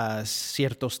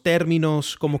ciertos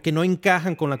términos como que no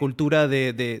encajan con la cultura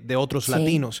de otros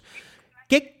latinos.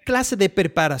 ¿Qué clase de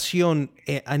preparación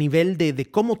a nivel de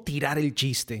cómo tirar el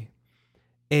chiste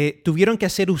tuvieron que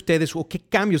hacer ustedes, o qué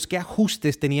cambios, qué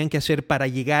ajustes tenían que hacer para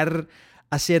llegar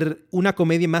a ser una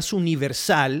comedia más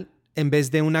universal en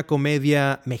vez de una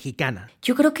comedia mexicana?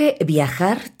 Yo creo que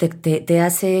viajar te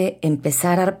hace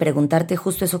empezar a preguntarte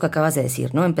justo eso que acabas de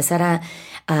decir, ¿no? Empezar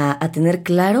a tener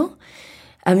claro.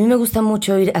 A mí me gusta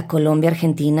mucho ir a Colombia,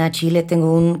 Argentina, a Chile.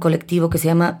 Tengo un colectivo que se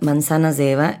llama Manzanas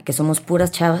de Eva, que somos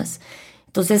puras chavas.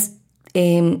 Entonces,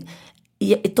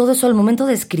 y todo eso al momento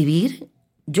de escribir,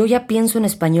 yo ya pienso en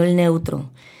español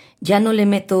neutro. Ya no le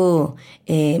meto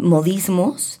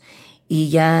modismos y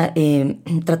ya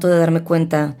trato de darme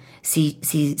cuenta si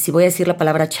voy a decir la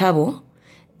palabra chavo,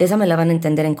 esa me la van a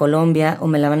entender en Colombia o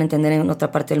me la van a entender en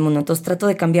otra parte del mundo. Entonces trato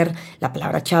de cambiar la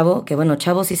palabra chavo, que bueno,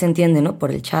 chavo sí se entiende, ¿no?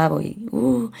 Por el chavo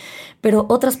pero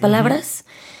otras palabras,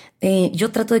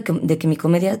 yo trato de que mi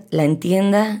comedia la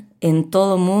entienda en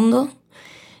todo mundo.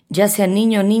 ya sea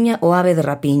niño, niña o ave de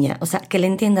rapiña. O sea, que le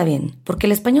entienda bien, porque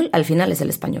el español al final es el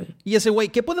español. Y ese güey,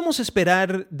 ¿qué podemos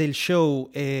esperar del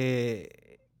show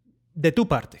de tu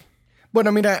parte?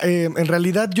 Bueno, mira, en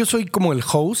realidad yo soy como el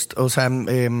host, o sea,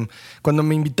 cuando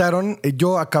me invitaron,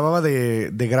 yo acababa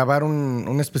de grabar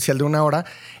un especial de 1 hora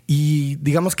y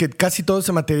digamos que casi todo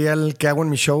ese material que hago en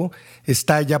mi show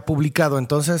está ya publicado.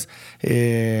 Entonces,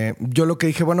 yo lo que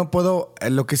dije, bueno,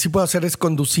 lo que sí puedo hacer es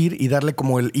conducir y darle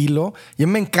como el hilo. Y a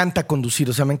mí me encanta conducir,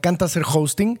 o sea, me encanta hacer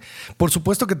hosting. Por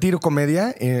supuesto que tiro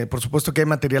comedia, por supuesto que hay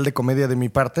material de comedia de mi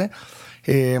parte.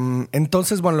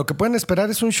 Entonces, bueno, lo que pueden esperar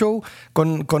es un show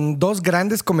con 2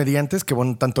 grandes comediantes que,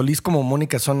 bueno, tanto Liz como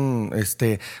Mónica son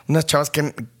unas chavas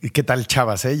 ¿qué tal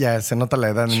chavas? Ya se nota la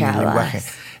edad en el lenguaje.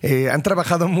 Han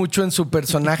trabajado mucho en su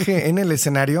personaje en el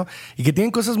escenario y que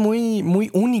tienen cosas muy, muy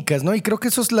únicas, ¿no? Y creo que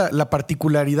eso es la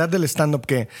particularidad del stand-up,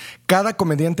 que cada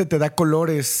comediante te da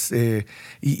colores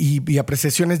y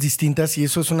apreciaciones distintas, y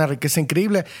eso es una riqueza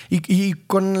increíble. Y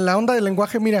con la onda del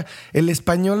lenguaje, mira, el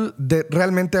español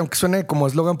realmente, aunque suene como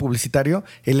eslogan publicitario,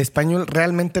 el español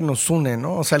realmente nos une,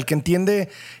 ¿no? O sea, el que entiende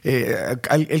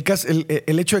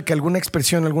el hecho de que alguna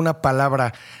expresión, alguna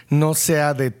palabra no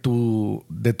sea de tu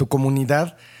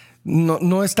comunidad,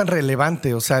 no es tan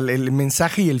relevante. O sea, el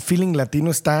mensaje y el feeling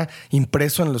latino está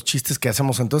impreso en los chistes que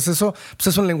hacemos. Entonces eso pues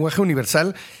es un lenguaje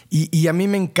universal y a mí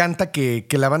me encanta que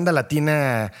la banda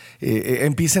latina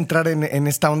empiece a entrar en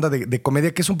esta onda de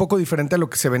comedia, que es un poco diferente a lo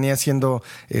que se venía haciendo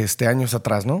años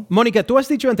atrás, ¿no? Mónica, tú has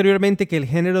dicho anteriormente que el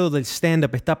género del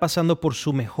stand-up está pasando por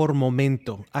su mejor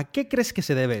momento. ¿A qué crees que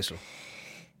se debe eso?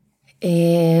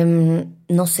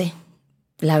 No sé.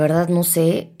 La verdad no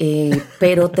sé,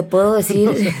 pero te puedo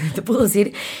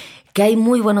decir que hay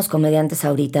muy buenos comediantes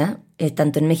ahorita,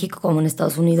 tanto en México como en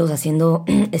Estados Unidos, haciendo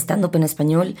stand-up en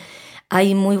español.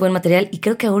 Hay muy buen material y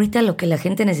creo que ahorita lo que la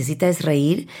gente necesita es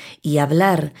reír y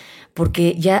hablar,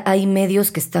 porque ya hay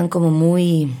medios que están como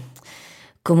muy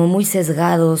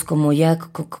sesgados,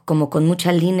 como con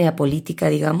mucha línea política,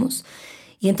 digamos.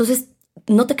 Y entonces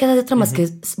no te queda de otra más que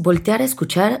voltear a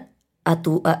escuchar a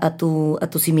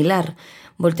tu similar,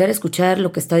 voltear a escuchar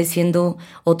lo que está diciendo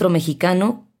otro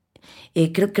mexicano,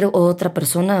 creo otra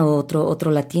persona o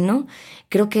otro latino.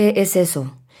 Creo que es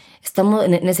eso.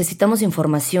 Necesitamos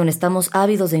información, estamos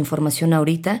ávidos de información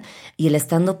ahorita, y el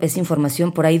stand-up es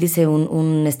información. Por ahí dice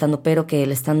un stand-upero que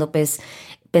el stand-up es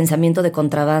pensamiento de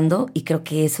contrabando, y creo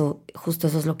que justo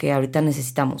eso es lo que ahorita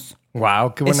necesitamos.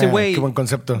 Wow, qué buen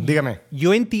concepto. Dígame.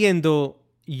 Yo entiendo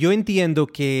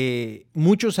que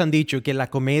muchos han dicho que la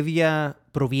comedia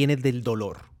proviene del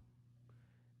dolor.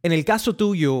 En el caso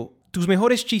tuyo, ¿tus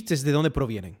mejores chistes de dónde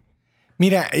provienen?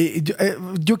 Mira,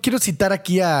 yo quiero citar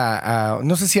aquí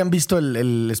no sé si han visto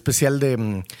el especial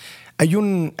de... Hay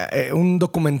un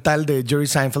documental de Jerry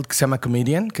Seinfeld que se llama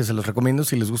Comedian, que se los recomiendo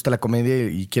si les gusta la comedia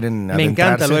y quieren adentrarse. Me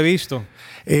encanta, lo he visto.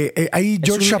 Hay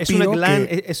George Shapiro.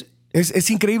 Es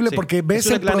increíble, sí, porque ves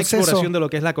el proceso. Es una gran exploración de lo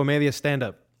que es la comedia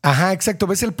stand-up. Ajá, exacto.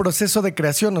 Ves el proceso de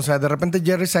creación. O sea, de repente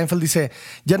Jerry Seinfeld dice,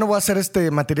 ya no voy a hacer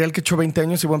este material que he hecho 20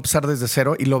 años y voy a empezar desde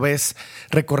cero. Y lo ves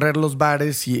recorrer los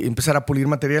bares y empezar a pulir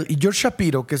material. Y George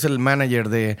Shapiro, que es el manager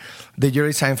de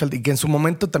Jerry Seinfeld y que en su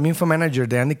momento también fue manager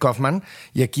de Andy Kaufman,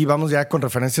 y aquí vamos ya con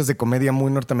referencias de comedia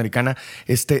muy norteamericana,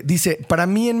 dice, para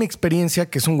mí, en mi experiencia,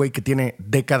 que es un güey que tiene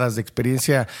décadas de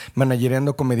experiencia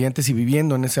managereando comediantes y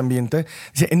viviendo en ese ambiente,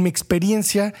 dice, en mi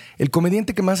experiencia, el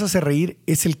comediante que más hace reír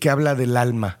es el que habla del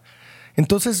alma.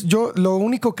 Entonces yo lo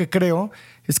único que creo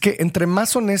es que entre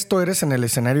más honesto eres en el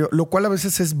escenario, lo cual a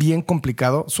veces es bien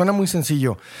complicado, suena muy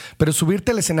sencillo, pero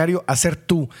subirte al escenario a ser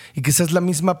tú y que seas la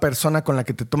misma persona con la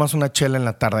que te tomas una chela en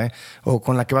la tarde o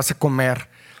con la que vas a comer,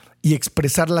 y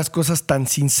expresar las cosas tan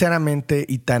sinceramente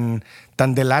y tan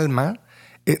del alma,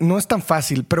 no es tan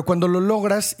fácil, pero cuando lo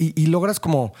logras y logras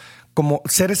como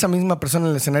ser esa misma persona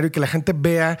en el escenario y que la gente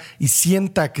vea y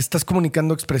sienta que estás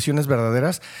comunicando expresiones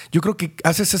verdaderas, yo creo que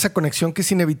haces esa conexión que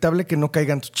es inevitable que no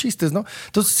caigan tus chistes, ¿no?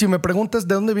 Entonces, si me preguntas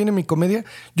de dónde viene mi comedia,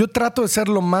 yo trato de ser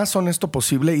lo más honesto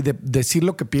posible y de decir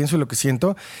lo que pienso y lo que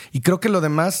siento, y creo que lo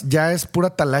demás ya es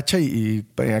pura talacha, y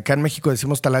acá en México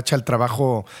decimos talacha al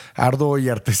trabajo arduo y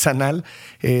artesanal,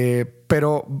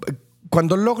 pero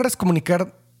cuando logras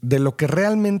comunicar de lo que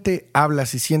realmente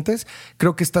hablas y sientes,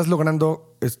 creo que estás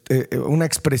logrando una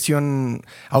expresión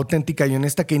auténtica y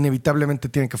honesta que inevitablemente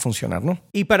tiene que funcionar, ¿no?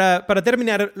 Y para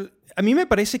terminar, a mí me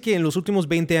parece que en los últimos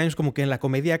 20 años como que la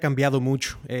comedia ha cambiado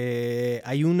mucho.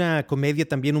 Hay una comedia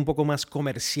también un poco más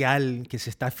comercial que se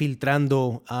está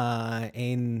filtrando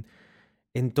en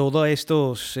todos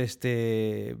estos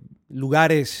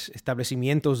lugares,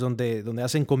 establecimientos donde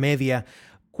hacen comedia,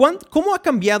 ¿Cómo ha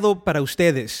cambiado para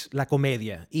ustedes la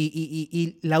comedia?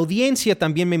 Y la audiencia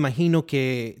también me imagino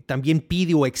que también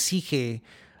pide o exige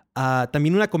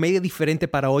también una comedia diferente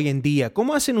para hoy en día.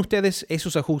 ¿Cómo hacen ustedes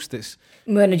esos ajustes?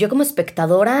 Bueno, yo como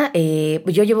espectadora,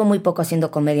 yo llevo muy poco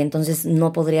haciendo comedia, entonces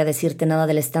no podría decirte nada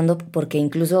del stand-up porque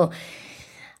incluso,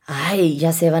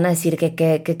 ya se van a decir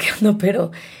que no,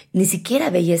 pero ni siquiera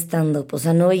veía stand-up, o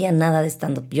sea, no veía nada de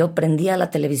stand-up. Yo prendía la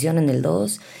televisión en el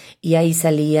 2 y ahí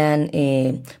salían,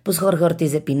 pues Jorge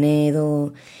Ortiz de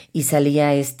Pinedo y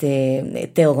salía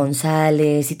Teo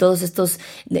González y todos estos,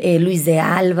 Luis de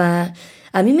Alba.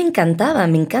 A mí me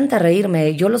encanta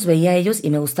reírme, yo los veía a ellos y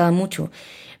me gustaba mucho.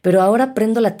 Pero ahora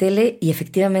prendo la tele y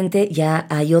efectivamente ya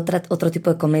hay otro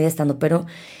tipo de comedia estando, pero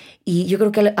y yo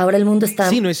creo que ahora el mundo está...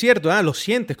 Sí, no es cierto, lo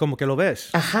sientes como que lo ves.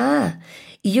 Ajá,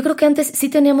 y yo creo que antes sí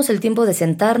teníamos el tiempo de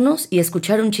sentarnos y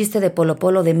escuchar un chiste de Polo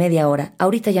Polo de media hora,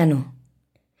 ahorita ya no.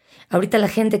 Ahorita la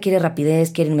gente quiere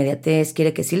rapidez, quiere inmediatez,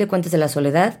 quiere que sí le cuentes de la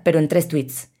soledad, pero en 3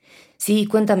 tweets. Sí,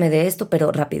 cuéntame de esto,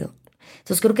 pero rápido.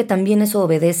 Entonces creo que también eso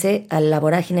obedece a la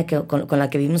vorágine con la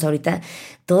que vivimos ahorita.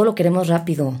 Todo lo queremos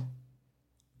rápido.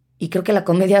 Y creo que la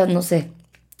comedia, no sé.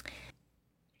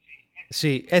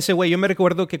 Sí, ese güey, yo me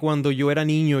recuerdo que cuando yo era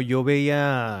niño yo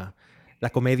veía la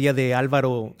comedia de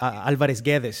Álvarez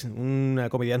Guedes, un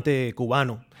comediante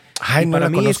cubano. Ay, y no para la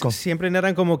mí conozco. Siempre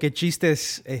eran como que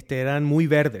chistes eran muy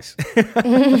verdes.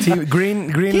 Sí,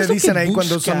 green ¿Qué le es lo dicen que ahí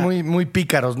cuando busca? son muy, muy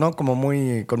pícaros, ¿no? Como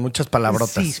muy con muchas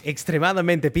palabrotas. Sí,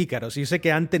 extremadamente pícaros. Yo sé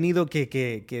que han tenido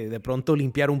que de pronto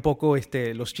limpiar un poco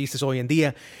los chistes hoy en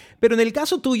día. Pero en el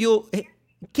caso tuyo,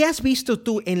 ¿qué has visto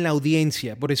tú en la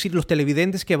audiencia? Por decir, los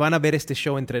televidentes que van a ver este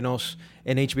show Entre Nos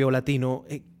en HBO Latino,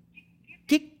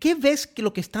 ¿qué ves que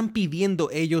lo que están pidiendo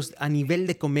ellos a nivel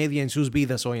de comedia en sus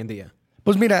vidas hoy en día?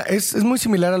 Pues mira, es muy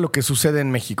similar a lo que sucede en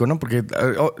México, ¿no? Porque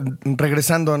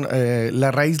regresando,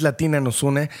 la raíz latina nos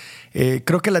une.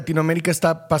 Creo que Latinoamérica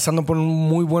está pasando por un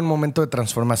muy buen momento de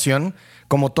transformación.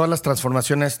 Como todas las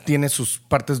transformaciones, tiene sus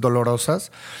partes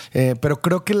dolorosas. Pero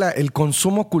creo que el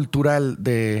consumo cultural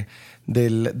de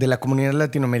la comunidad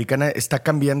latinoamericana está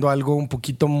cambiando a algo un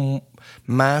poquito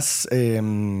más...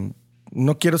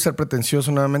 no quiero ser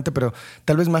pretencioso nuevamente, pero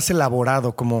tal vez más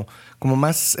elaborado, como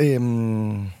más...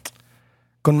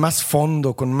 con más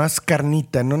fondo, con más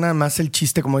carnita, no nada más el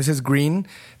chiste, como dices, green.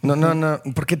 No,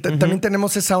 porque también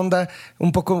tenemos esa onda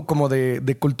un poco como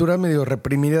de cultura medio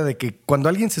reprimida de que cuando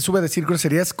alguien se sube a decir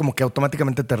groserías, como que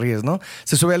automáticamente te ríes, ¿no?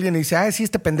 Se sube alguien y dice, sí,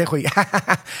 este pendejo,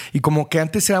 y como que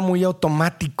antes era muy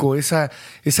automático esa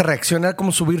reacción, era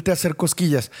como subirte a hacer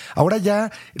cosquillas. Ahora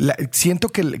ya siento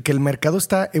que el mercado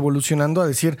está evolucionando a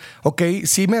decir, ok,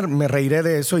 sí me reiré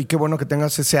de eso y qué bueno que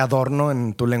tengas ese adorno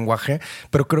en tu lenguaje,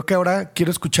 pero creo que ahora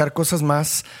quiero escuchar cosas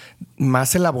más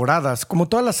elaboradas. Como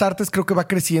todas las artes, creo que va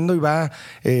creciendo y va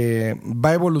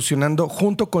evolucionando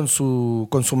junto con su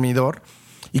consumidor.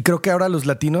 Y creo que ahora los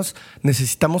latinos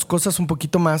necesitamos cosas un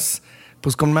poquito más,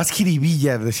 pues con más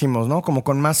jiribilla, decimos, ¿no? Como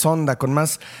con más onda, con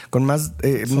más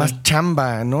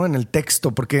chamba, ¿no? En el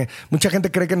texto, porque mucha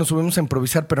gente cree que nos subimos a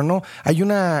improvisar, pero no, hay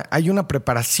una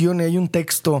preparación, hay un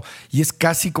texto y es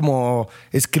casi como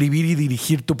escribir y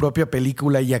dirigir tu propia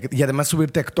película y además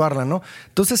subirte a actuarla, ¿no?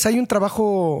 Entonces hay un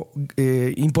trabajo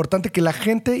importante que la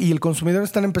gente y el consumidor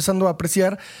están empezando a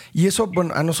apreciar y eso,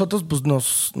 bueno, a nosotros pues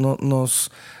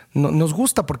nos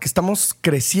gusta porque estamos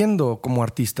creciendo como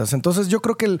artistas. Entonces yo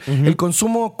creo que el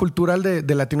consumo cultural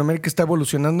de Latinoamérica está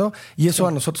evolucionando y eso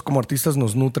a nosotros como artistas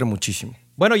nos nutre muchísimo.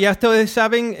 Bueno, ya ustedes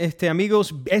saben,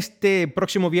 amigos, este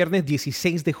próximo viernes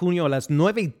 16 de junio a las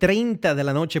 9:30 de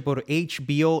la noche por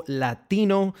HBO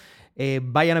Latino.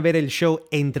 Vayan a ver el show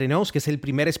Entre Nos, que es el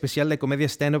primer especial de comedia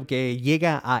stand-up que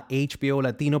llega a HBO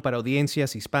Latino para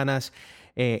audiencias hispanas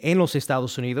en los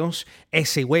Estados Unidos.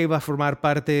 Ese güey va a formar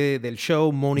parte del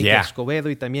show, Mónica Escobedo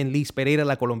y también Liz Pereira,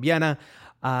 la colombiana.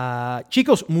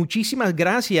 Chicos, muchísimas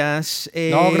gracias.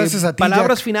 Gracias a ti,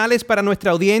 palabras Jack. finales para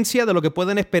nuestra audiencia de lo que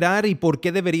pueden esperar y por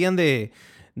qué deberían de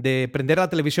prender la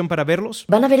televisión para verlos.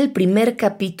 Van a ver el primer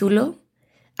capítulo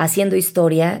haciendo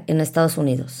historia en Estados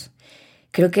Unidos.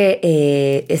 Creo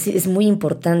que es muy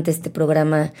importante este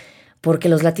programa porque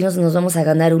los latinos nos vamos a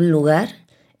ganar un lugar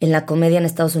en la comedia en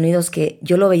Estados Unidos que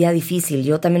yo lo veía difícil.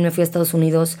 Yo también me fui a Estados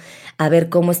Unidos a ver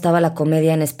cómo estaba la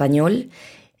comedia en español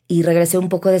y regresé un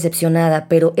poco decepcionada,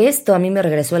 pero esto a mí me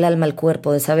regresó el alma al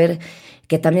cuerpo de saber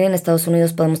que también en Estados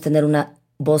Unidos podemos tener una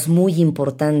voz muy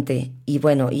importante y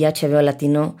bueno, y HBO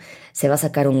Latino se va a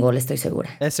sacar un gol, estoy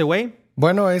segura. Ese güey.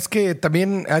 Bueno, es que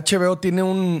también HBO tiene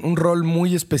un rol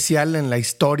muy especial en la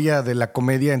historia de la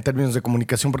comedia en términos de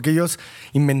comunicación, porque ellos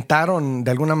inventaron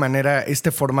de alguna manera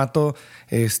este formato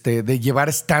de llevar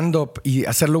stand-up y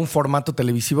hacerlo un formato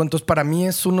televisivo. Entonces, para mí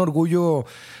es un orgullo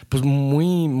pues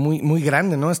muy, muy, muy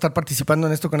grande, ¿no? Estar participando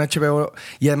en esto con HBO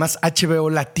y además HBO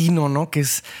Latino, ¿no? Que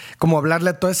es como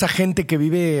hablarle a toda esa gente que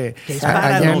vive... Que es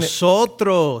para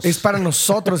nosotros. Es para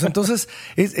nosotros. Entonces,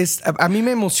 a mí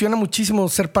me emociona muchísimo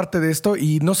ser parte de esto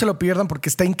y no se lo pierdan porque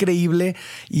está increíble.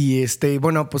 Y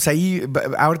bueno, pues ahí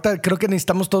ahorita creo que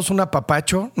necesitamos todos un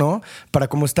apapacho, ¿no? Para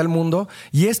cómo está el mundo.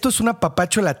 Y esto es un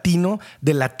apapacho latino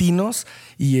de latinos.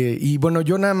 Y bueno,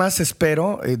 yo nada más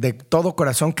espero de todo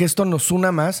corazón que esto nos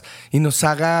una más y nos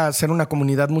haga ser una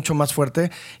comunidad mucho más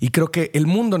fuerte. Y creo que el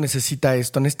mundo necesita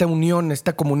esto, necesita unión,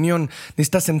 esta comunión,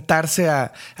 necesita sentarse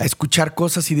a escuchar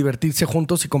cosas y divertirse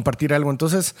juntos y compartir algo.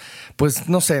 Entonces, pues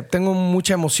no sé, tengo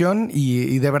mucha emoción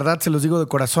y de verdad se los digo de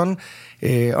corazón.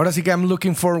 Ahora sí que I'm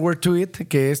looking forward to it,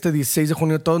 que este 16 de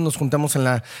junio todos nos juntamos en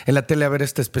la tele a ver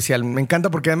este especial. Me encanta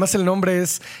porque además el nombre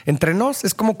es Entre Nos,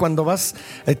 es como cuando vas,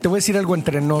 te voy a decir algo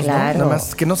entre nos, claro. ¿no? Nada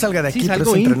más que no salga de aquí, sí, pero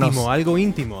algo es entre íntimo, nos. algo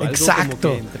íntimo. Exacto, algo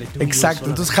como que entre tú y yo exacto. solamente.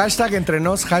 Entonces hashtag Entre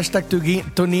Nos, hashtag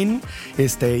tune in,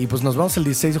 y pues nos vemos el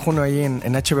 16 de junio ahí en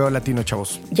HBO Latino,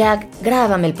 chavos. Jack,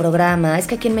 grábame el programa, es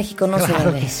que aquí en México no se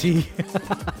ve. Sí.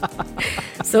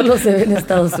 Solo se ve en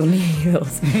Estados Unidos.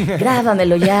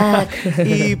 Grábamelo, Jack.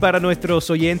 Y para nuestros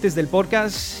oyentes del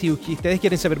podcast, si ustedes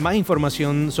quieren saber más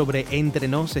información sobre Entre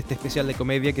Nos, este especial de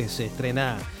comedia que se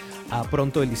estrena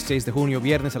pronto el 16 de junio,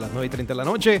 viernes a las 9:30 de la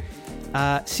noche,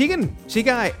 siga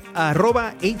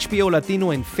 @HBO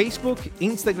Latino en Facebook,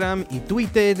 Instagram y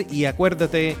Twitter. Y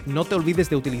acuérdate, no te olvides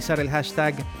de utilizar el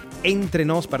hashtag Entre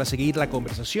Nos para seguir la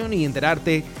conversación y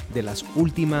enterarte de las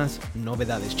últimas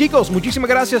novedades. Chicos, muchísimas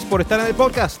gracias por estar en el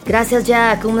podcast. Gracias,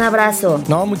 Jack. Un abrazo.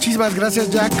 No, muchísimas gracias,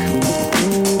 Jack.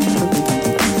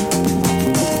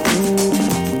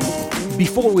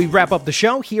 Before we wrap up the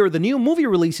show, here are the new movie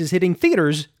releases hitting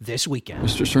theaters this weekend.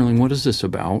 Mr. Sterling, what is this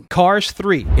about? Cars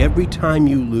 3. Every time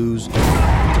you lose,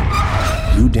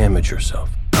 you damage yourself.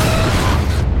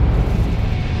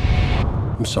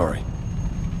 I'm sorry.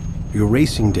 Your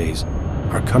racing days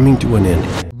are coming to an end.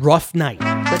 Rough Night.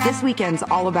 But this weekend's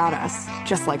all about us,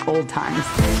 just like old times.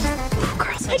 Oh,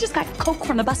 girls, I just got Coke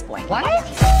from the busboy. What?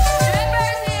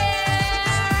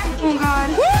 Oh,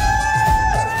 God.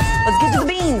 Let's get to the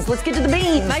beans. Let's get to the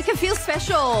beans. Micah feels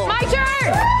special. My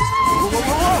turn.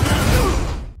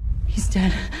 He's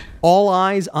dead. All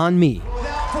Eyes on Me.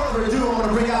 Without further ado, I want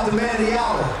to bring out the man of the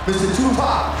hour, Mr.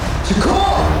 Tupac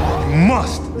Shakur. You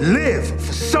must live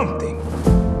for something.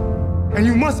 And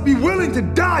you must be willing to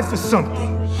die for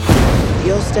something.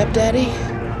 Your stepdaddy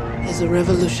is a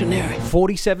revolutionary.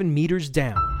 47 Meters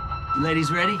Down. Ladies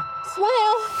ready?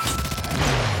 Smile.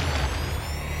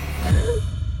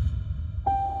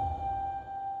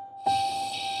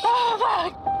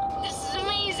 This is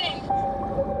amazing.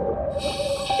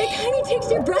 It kind of takes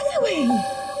your breath away.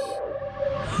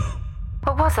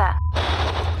 What was that?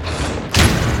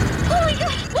 Oh my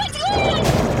God! What's going on?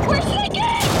 Where should I get?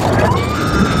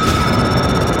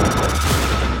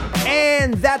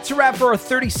 And that's a wrap for our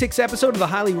 36th episode of the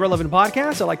Highly Relevant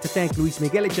Podcast. I'd like to thank Luis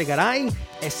Miguel Echegaray,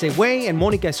 Ese Way, and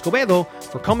Monica Escobedo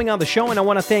for coming on the show. And I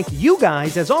want to thank you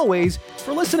guys, as always,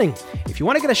 for listening. If you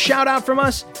want to get a shout out from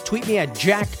us, tweet me at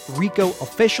Jack Rico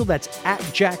Official. That's at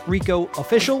Jack Rico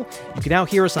Official. You can now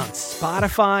hear us on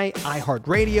Spotify,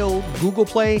 iHeartRadio, Google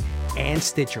Play, and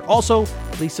Stitcher. Also,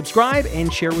 please subscribe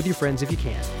and share with your friends if you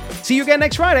can. See you again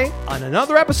next Friday on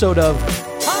another episode of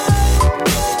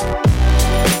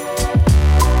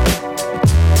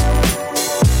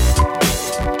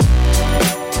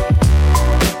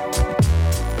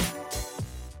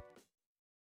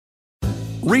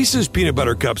Reese's peanut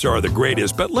butter cups are the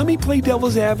greatest, but let me play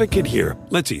devil's advocate here.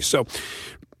 Let's see. So,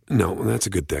 no, that's a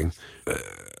good thing.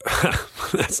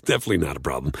 That's definitely not a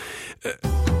problem.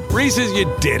 Reese's,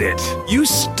 you did it. You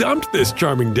stumped this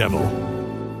charming devil.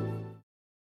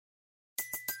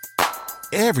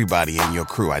 Everybody in your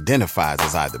crew identifies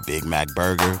as either Big Mac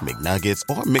Burger, McNuggets,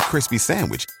 or McCrispy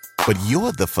Sandwich. But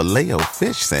you're the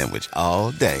Filet-O-Fish Sandwich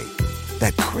all day.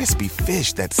 That crispy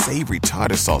fish, that savory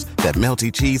tartar sauce, that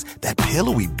melty cheese, that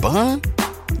pillowy bun.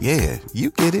 Yeah, you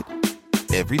get it.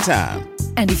 Every time.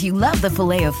 And if you love the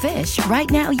Filet-O-Fish, right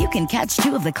now you can catch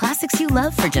two of the classics you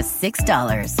love for just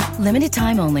 $6. Limited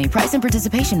time only. Price and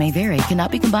participation may vary.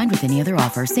 Cannot be combined with any other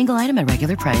offer. Single item at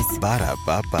regular price.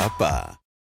 Ba-da-ba-ba-ba.